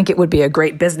 And I think it would be a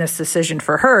great business decision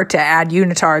for her to add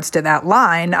unitards to that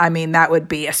line. That would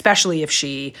be, especially if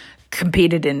she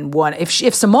competed in one,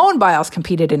 if Simone Biles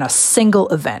competed in a single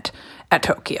event at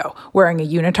Tokyo wearing a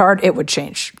unitard, it would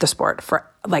change the sport for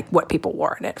what people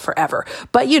wore in it forever.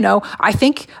 But, I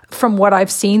think from what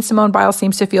I've seen, Simone Biles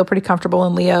seems to feel pretty comfortable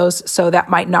in Leos, so that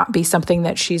might not be something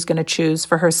that she's going to choose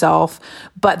for herself.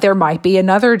 But there might be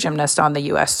another gymnast on the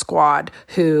U.S. squad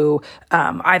who,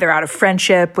 either out of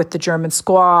friendship with the German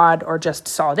squad or just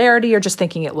solidarity or just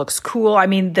thinking it looks cool.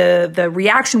 The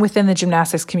reaction within the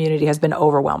gymnastics community has been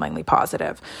overwhelmingly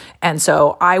positive. And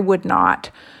so I would not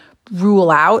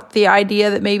rule out the idea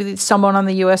that maybe someone on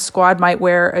the U.S. squad might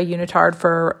wear a unitard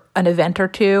for an event or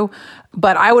two.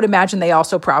 But I would imagine they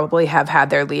also probably have had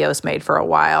their Leos made for a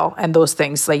while. And those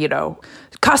things,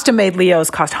 custom-made Leos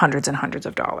cost hundreds and hundreds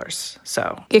of dollars.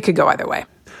 So it could go either way.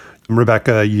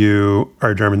 Rebecca, you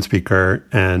are a German speaker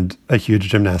and a huge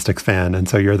gymnastics fan. And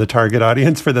so you're the target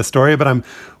audience for this story. But I'm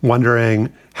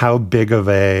wondering, how big of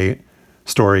a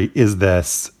story is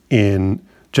this in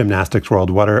gymnastics world?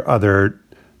 What are other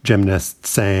gymnasts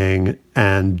saying?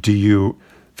 And do you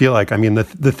feel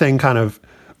the thing kind of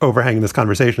overhanging this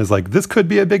conversation is this could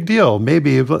be a big deal.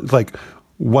 Maybe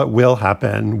what will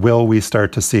happen? Will we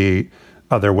start to see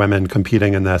other women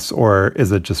competing in this, or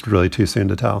is it just really too soon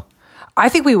to tell? I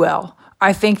think we will.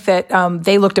 I think that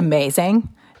they looked amazing.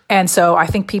 And so I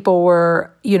think people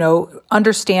were,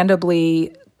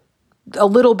 understandably a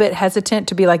little bit hesitant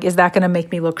to be like, is that going to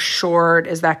make me look short?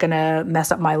 Is that going to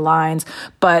mess up my lines?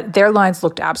 But their lines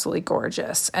looked absolutely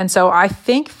gorgeous. And so I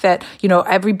think that,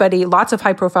 everybody, lots of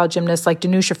high profile gymnasts like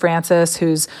Danusha Francis,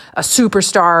 who's a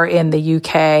superstar in the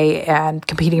UK and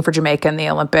competing for Jamaica in the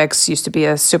Olympics, used to be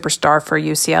a superstar for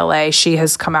UCLA. She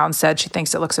has come out and said she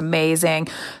thinks it looks amazing.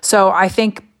 So I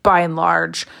think by and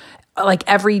large, like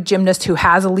every gymnast who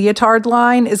has a leotard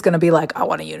line is going to be like, I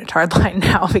want a unitard line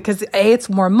now, because A, it's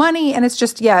more money, and it's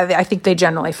just, I think they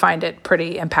generally find it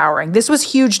pretty empowering. This was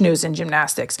huge news in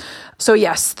gymnastics. So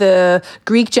yes, the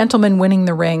Greek gentleman winning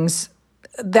the rings,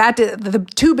 the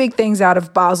two big things out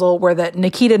of Basel were that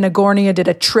Nikita Nagornia did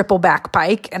a triple back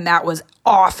pike, and that was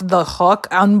off the hook,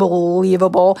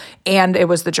 unbelievable, and it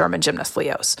was the German gymnast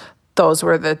Leos. Those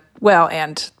were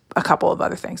and a couple of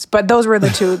other things, but those were the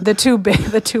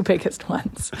two biggest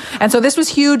ones. And so this was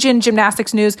huge in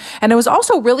gymnastics news, and it was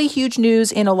also really huge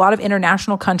news in a lot of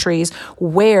international countries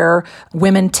where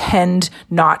women tend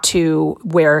not to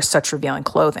wear such revealing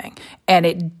clothing. And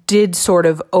it did sort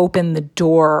of open the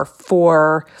door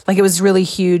for, like, it was really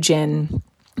huge in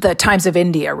the Times of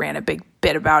India ran a big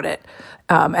bit about it.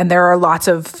 And there are lots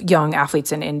of young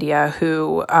athletes in India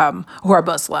who are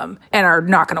Muslim and are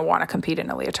not going to want to compete in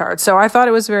a leotard. So I thought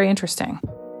it was very interesting.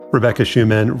 Rebecca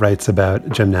Schumann writes about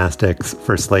gymnastics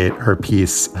for Slate. Her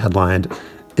piece headlined,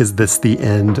 "Is this the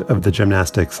end of the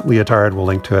gymnastics leotard?" We'll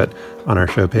link to it on our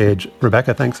show page.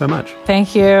 Rebecca, thanks so much.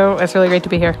 Thank you. It's really great to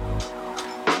be here.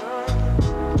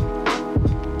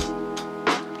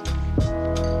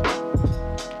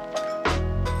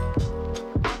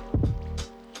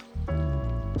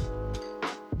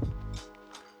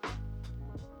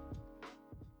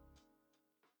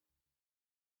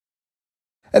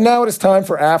 And now it is time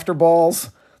for After Balls.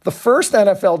 The first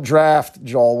NFL draft,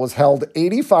 Joel, was held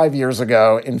 85 years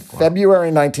ago in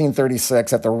February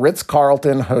 1936 at the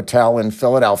Ritz-Carlton Hotel in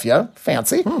Philadelphia.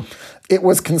 Fancy. It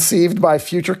was conceived by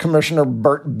future Commissioner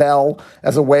Bert Bell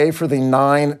as a way for the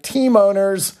 9 team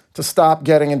owners to stop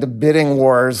getting into bidding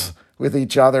wars with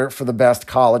each other for the best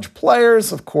college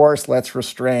players. Of course, let's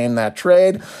restrain that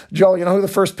trade. Joel, you know who the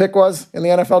first pick was in the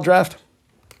NFL draft?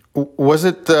 Was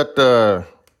it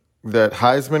that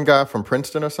Heisman guy from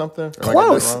Princeton or something?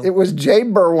 Close. It was Jay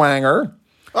Berwanger.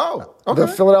 Oh, okay. The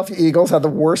Philadelphia Eagles had the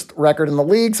worst record in the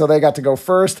league, so they got to go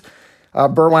first.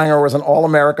 Berwanger was an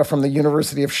All-America from the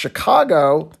University of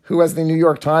Chicago, who, as the New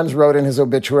York Times wrote in his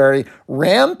obituary,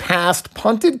 ran past,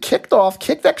 punted, kicked off,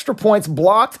 kicked extra points,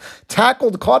 blocked,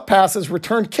 tackled, caught passes,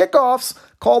 returned kickoffs,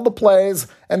 called the plays,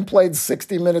 and played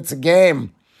 60 minutes a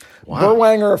game. Wow.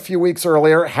 Berwanger, a few weeks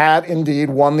earlier, had indeed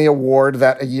won the award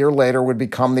that a year later would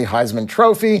become the Heisman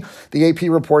Trophy. The AP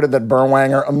reported that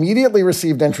Berwanger immediately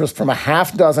received interest from a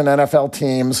half dozen NFL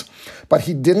teams, but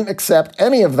he didn't accept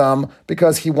any of them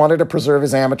because he wanted to preserve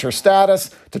his amateur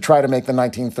status to try to make the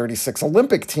 1936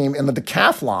 Olympic team in the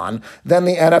decathlon. Then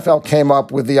the NFL came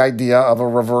up with the idea of a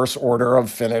reverse order of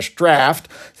finish draft,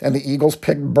 and the Eagles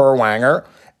picked Berwanger.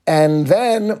 And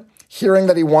then, hearing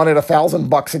that he wanted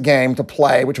 $1,000 a game to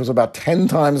play, which was about 10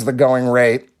 times the going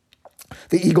rate,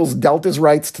 the Eagles dealt his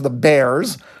rights to the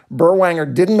Bears.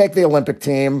 Berwanger didn't make the Olympic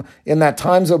team. In that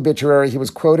Times obituary, he was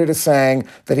quoted as saying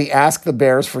that he asked the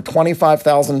Bears for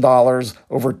 $25,000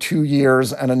 over 2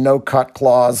 years and a no-cut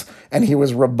clause, and he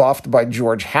was rebuffed by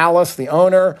George Halas, the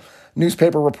owner.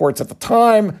 Newspaper reports at the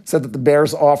time said that the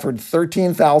Bears offered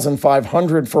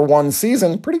 $13,500 for one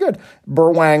season. Pretty good.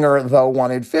 Berwanger, though,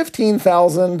 wanted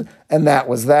 $15,000, and that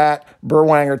was that.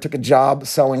 Berwanger took a job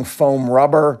selling foam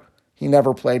rubber. He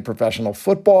never played professional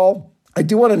football. I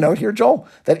do want to note here, Joel,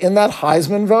 that in that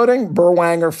Heisman voting,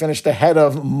 Berwanger finished ahead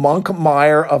of Monk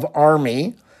Meyer of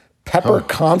Army, Pepper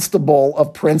Constable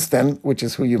of Princeton, which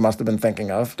is who you must have been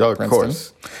thinking of. Of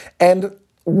course. And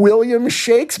William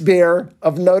Shakespeare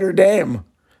of Notre Dame.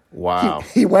 Wow.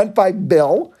 He went by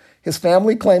Bill. His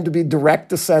family claimed to be direct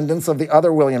descendants of the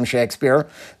other William Shakespeare.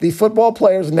 The football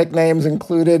players' nicknames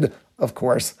included, of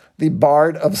course, the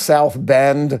Bard of South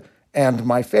Bend, and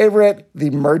my favorite,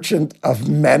 the Merchant of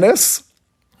Menace.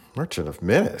 Merchant of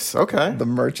Menace, okay. The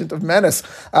Merchant of Menace.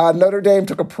 Notre Dame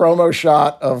took a promo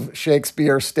shot of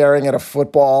Shakespeare staring at a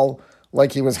football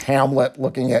like he was Hamlet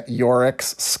looking at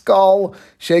Yorick's skull.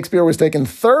 Shakespeare was taken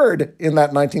third in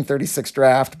that 1936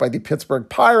 draft by the Pittsburgh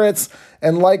Pirates,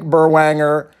 and like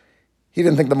Berwanger, he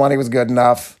didn't think the money was good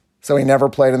enough, so he never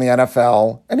played in the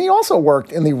NFL. And he also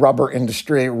worked in the rubber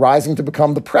industry, rising to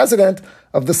become the president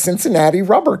of the Cincinnati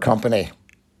Rubber Company.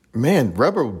 Man,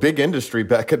 rubber, big industry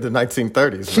back in the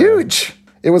 1930s. Huge.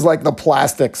 Man. It was like the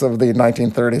plastics of the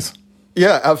 1930s.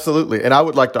 Yeah, absolutely. And I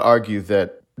would like to argue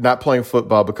that not playing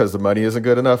football because the money isn't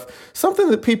good enough, something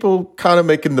that people kind of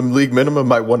making the league minimum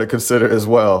might want to consider as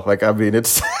well. Like, I mean,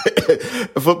 it's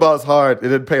football is hard. It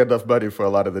didn't pay enough money for a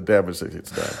lot of the damage that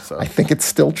it's done. So I think it's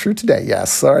still true today,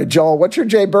 yes. All right, Joel, what's your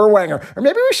Jay Berwanger? Or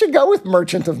maybe we should go with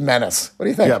Merchant of Menace. What do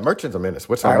you think? Yeah, Merchant of Menace.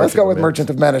 What's All right, let's go with Merchant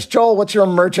of Menace. Joel, what's your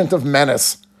Merchant of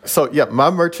Menace? So, yeah, my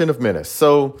Merchant of Menace.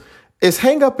 So, as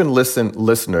Hang Up and Listen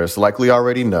listeners likely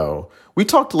already know, we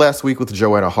talked last week with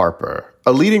Joanna Harper,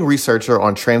 a leading researcher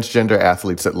on transgender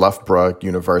athletes at Loughborough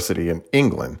University in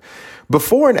England.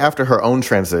 Before and after her own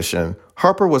transition,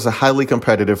 Harper was a highly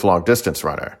competitive long-distance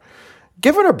runner.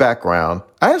 Given her background,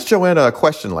 I asked Joanna a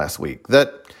question last week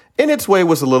that, in its way,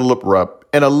 was a little abrupt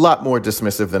and a lot more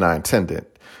dismissive than I intended.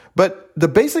 But the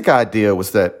basic idea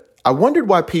was that I wondered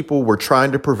why people were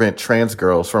trying to prevent trans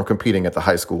girls from competing at the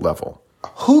high school level.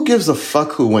 Who gives a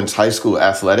fuck who wins high school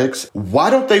athletics?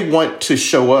 Why don't they want to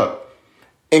show up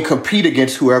and compete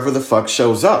against whoever the fuck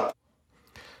shows up?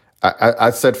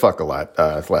 I said fuck a lot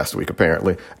last week,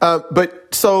 apparently.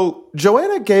 But so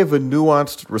Joanna gave a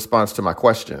nuanced response to my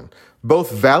question,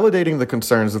 both validating the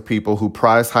concerns of people who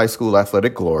prize high school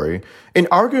athletic glory and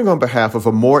arguing on behalf of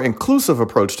a more inclusive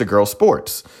approach to girls'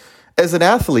 sports. As an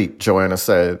athlete, Joanna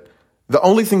said, the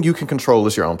only thing you can control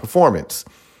is your own performance.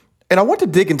 And I want to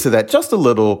dig into that just a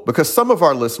little because some of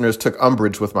our listeners took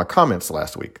umbrage with my comments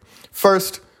last week.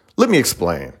 First, let me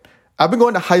explain. I've been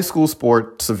going to high school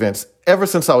sports events ever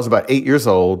since I was about 8 years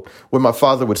old, when my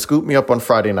father would scoop me up on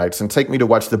Friday nights and take me to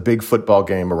watch the big football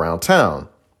game around town.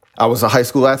 I was a high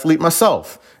school athlete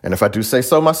myself, and if I do say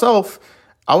so myself,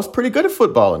 I was pretty good at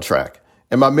football and track.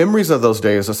 And my memories of those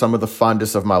days are some of the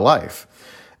fondest of my life.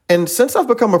 And since I've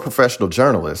become a professional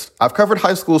journalist, I've covered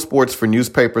high school sports for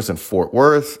newspapers in Fort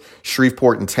Worth,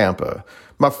 Shreveport, and Tampa.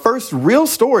 My first real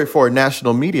story for a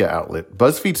national media outlet,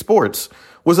 BuzzFeed Sports,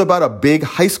 was about a big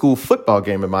high school football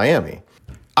game in Miami.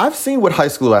 I've seen what high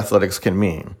school athletics can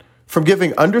mean, from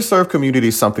giving underserved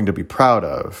communities something to be proud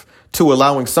of, to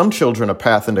allowing some children a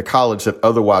path into college that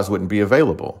otherwise wouldn't be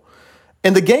available.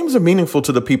 And the games are meaningful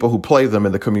to the people who play them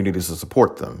and the communities that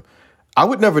support them. I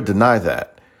would never deny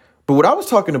that. But what I was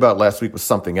talking about last week was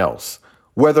something else,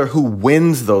 whether who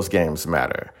wins those games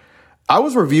matter. I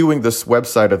was reviewing this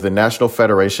website of the National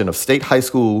Federation of State High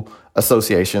School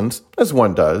Associations, as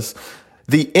one does.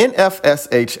 The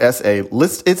NFSHSA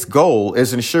lists its goal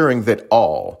as ensuring that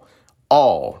all,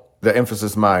 the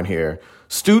emphasis mine here,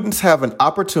 students have an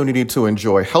opportunity to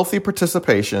enjoy healthy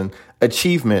participation,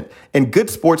 achievement, and good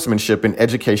sportsmanship in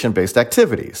education-based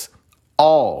activities.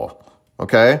 All,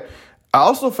 okay? I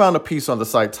also found a piece on the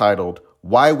site titled,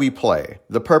 Why We Play,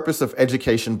 the Purpose of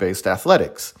Education-Based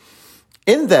Athletics.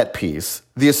 In that piece,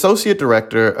 the associate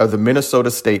director of the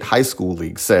Minnesota State High School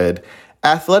League said,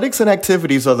 athletics and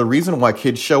activities are the reason why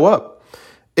kids show up.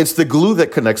 It's the glue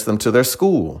that connects them to their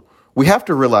school. We have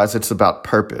to realize it's about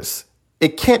purpose.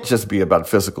 It can't just be about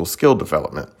physical skill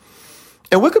development.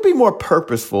 And what could be more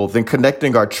purposeful than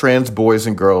connecting our trans boys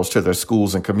and girls to their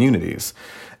schools and communities?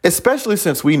 Especially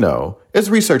since we know, as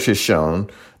research has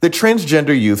shown, that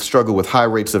transgender youth struggle with high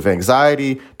rates of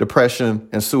anxiety, depression,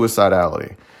 and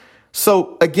suicidality.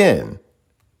 So again,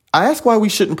 I ask why we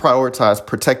shouldn't prioritize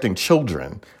protecting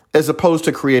children as opposed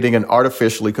to creating an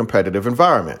artificially competitive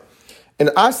environment.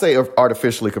 And I say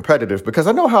artificially competitive because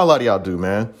I know how a lot of y'all do,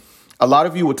 man. A lot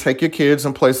of you will take your kids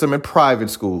and place them in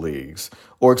private school leagues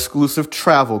or exclusive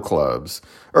travel clubs,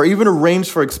 or even arrange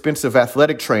for expensive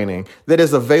athletic training that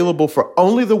is available for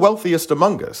only the wealthiest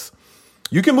among us.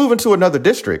 You can move into another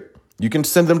district. You can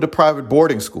send them to private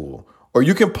boarding school, or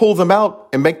you can pull them out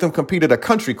and make them compete at a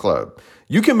country club.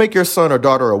 You can make your son or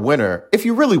daughter a winner if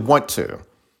you really want to.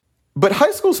 But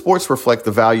high school sports reflect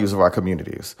the values of our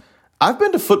communities. I've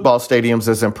been to football stadiums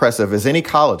as impressive as any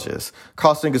colleges,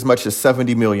 costing as much as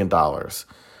 $70 million.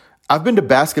 I've been to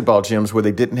basketball gyms where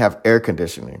they didn't have air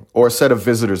conditioning or a set of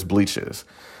visitors' bleachers.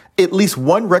 At least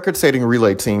one record-setting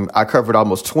relay team I covered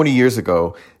almost 20 years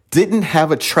ago didn't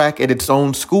have a track at its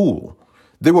own school.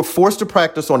 They were forced to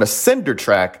practice on a cinder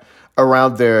track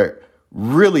around their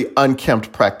really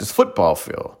unkempt practice football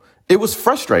field. It was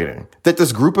frustrating that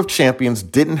this group of champions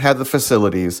didn't have the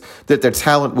facilities that their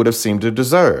talent would have seemed to have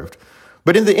deserved.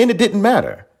 But in the end, it didn't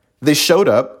matter. They showed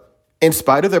up in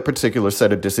spite of their particular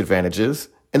set of disadvantages,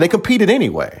 and they competed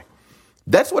anyway.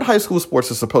 That's what high school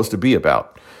sports is supposed to be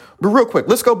about. But real quick,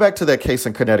 let's go back to that case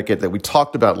in Connecticut that we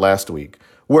talked about last week,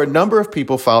 where a number of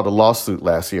people filed a lawsuit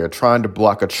last year trying to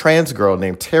block a trans girl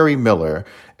named Terry Miller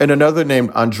and another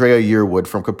named Andrea Yearwood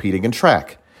from competing in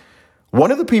track.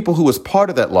 One of the people who was part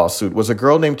of that lawsuit was a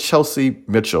girl named Chelsea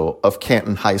Mitchell of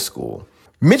Canton High School.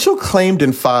 Mitchell claimed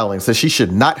in filings that she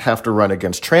should not have to run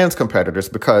against trans competitors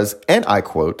because, and I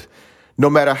quote, No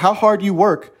matter how hard you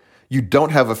work, you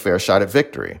don't have a fair shot at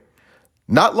victory.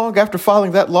 Not long after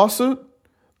filing that lawsuit,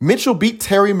 Mitchell beat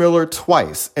Terry Miller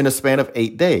twice in a span of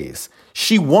 8 days.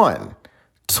 She won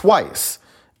twice.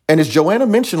 And as Joanna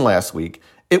mentioned last week,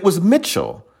 it was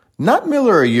Mitchell, not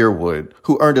Miller or Yearwood,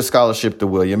 who earned a scholarship to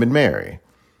William and Mary.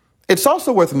 It's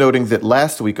also worth noting that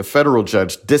last week a federal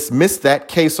judge dismissed that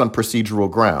case on procedural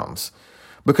grounds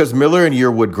because Miller and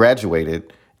Yearwood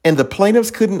graduated and the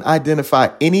plaintiffs couldn't identify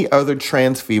any other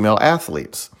trans female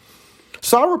athletes.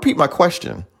 So I'll repeat my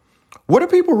question. What are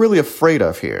people really afraid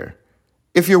of here?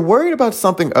 If you're worried about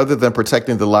something other than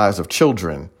protecting the lives of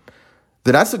children,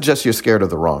 then I suggest you're scared of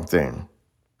the wrong thing.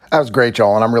 That was great,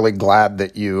 Joel, and I'm really glad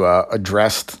that you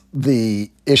addressed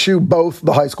the issue, both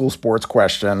the high school sports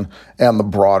question and the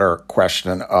broader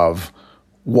question of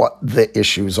what the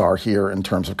issues are here in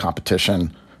terms of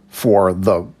competition for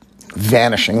the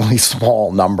vanishingly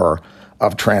small number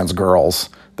of trans girls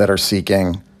that are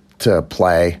seeking to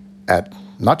play at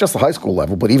not just the high school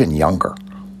level, but even younger.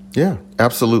 Yeah,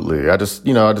 absolutely. Your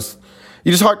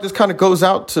heart just kind of goes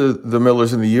out to the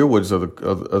Millers and the Yearwoods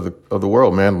of the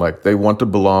world, man. Like, they want to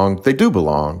belong. They do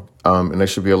belong. And they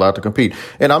should be allowed to compete.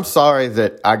 And I'm sorry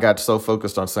that I got so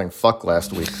focused on saying fuck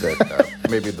last week that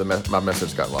maybe my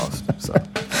message got lost. So.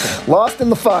 Lost in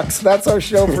the fucks. That's our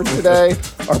show for today.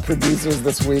 Our producers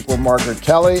this week were Margaret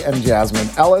Kelly and Jasmine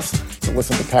Ellis. To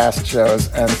listen to past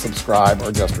shows and subscribe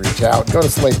or just reach out, go to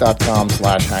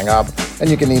slate.com/hangup, and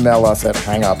you can email us at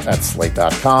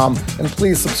hangup@slate.com. And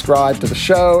please subscribe to the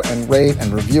show and rate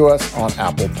and review us on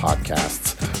Apple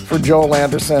Podcasts. For Joel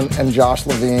Anderson and Josh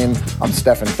Levine, I'm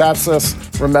Stefan Fatsis.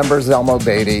 Remember Zelmo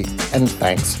Beatty, and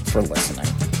thanks for listening.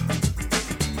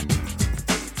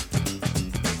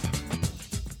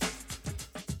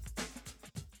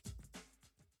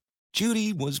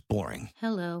 Judy was boring.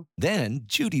 Hello. Then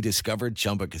Judy discovered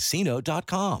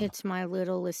ChumbaCasino.com. It's my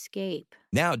little escape.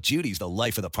 Now Judy's the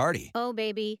life of the party. Oh,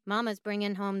 baby, mama's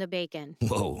bringing home the bacon.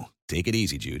 Whoa, take it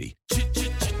easy, Judy.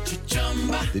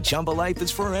 The Chumba life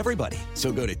is for everybody.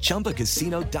 So go to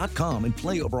ChumbaCasino.com and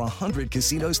play over 100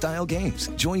 casino-style games.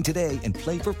 Join today and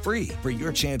play for free for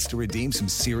your chance to redeem some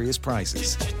serious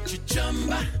prizes.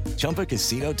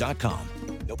 ChumbaCasino.com.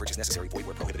 No purchase necessary. Void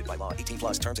where prohibited by law.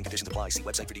 18+ terms and conditions apply. See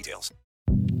website for details.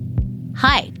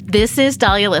 Hi, this is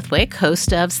Dahlia Lithwick,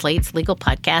 host of Slate's legal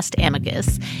podcast,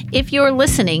 Amicus. If you're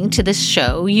listening to this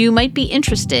show, you might be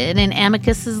interested in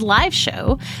Amicus's live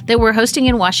show that we're hosting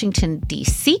in Washington,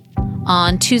 D.C.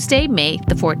 on Tuesday, May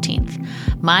the 14th.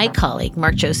 My colleague,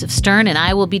 Mark Joseph Stern, and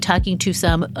I will be talking to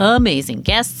some amazing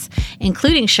guests,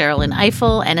 including Sherrilyn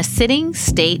Ifill and a sitting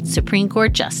state Supreme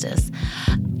Court justice,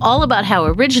 all about how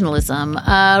originalism,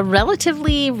 a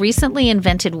relatively recently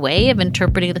invented way of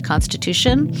interpreting the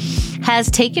Constitution,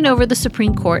 has taken over the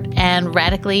Supreme Court and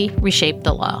radically reshaped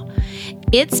the law.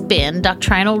 It's been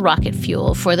doctrinal rocket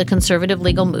fuel for the conservative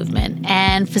legal movement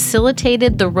and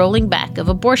facilitated the rolling back of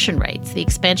abortion rights, the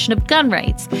expansion of gun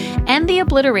rights, and the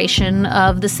obliteration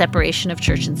of the separation of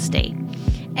church and state.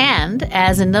 And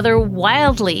as another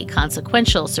wildly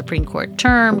consequential Supreme Court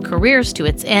term careers to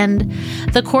its end,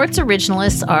 the court's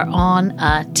originalists are on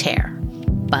a tear.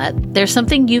 But there's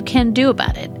something you can do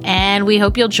about it, and we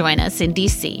hope you'll join us in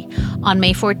D.C. on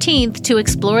May 14th to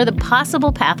explore the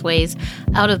possible pathways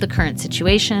out of the current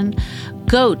situation.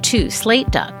 Go to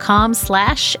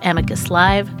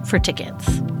slate.com/amicuslive for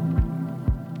tickets.